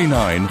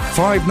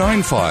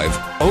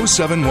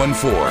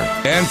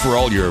 239-595-0714. And for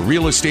all your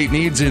real estate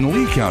needs in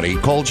Lee County,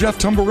 call Jeff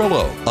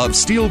Tumbarello of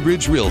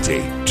Steelbridge Realty,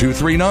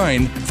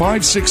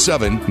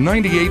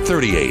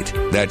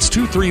 239-567-9838. That's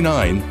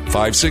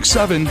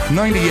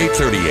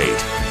 239-567-9838.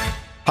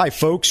 Hi,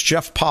 folks.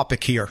 Jeff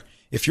Popick here.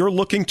 If you're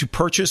looking to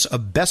purchase a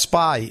Best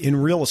Buy in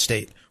real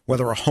estate,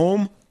 whether a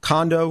home,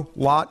 condo,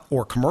 lot,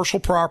 or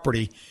commercial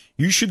property,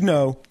 you should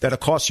know that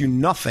it costs you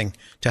nothing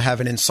to have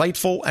an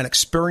insightful and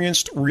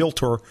experienced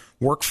realtor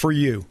work for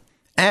you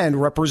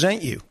and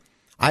represent you.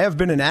 I have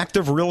been an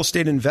active real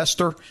estate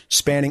investor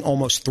spanning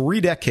almost 3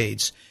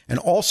 decades and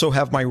also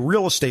have my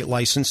real estate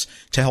license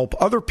to help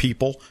other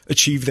people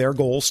achieve their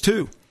goals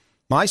too.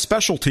 My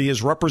specialty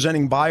is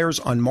representing buyers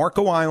on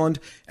Marco Island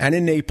and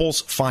in Naples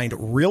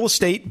find real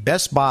estate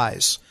best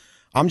buys.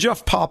 I'm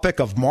Jeff Popick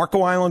of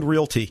Marco Island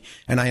Realty,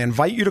 and I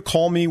invite you to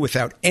call me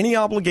without any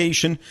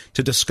obligation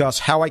to discuss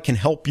how I can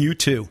help you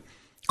too.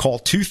 Call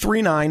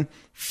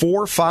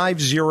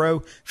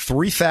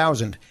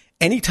 239-450-3000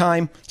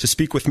 anytime to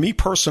speak with me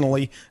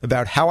personally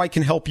about how I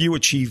can help you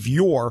achieve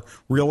your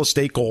real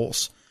estate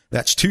goals.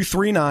 That's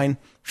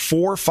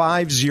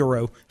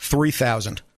 239-450-3000.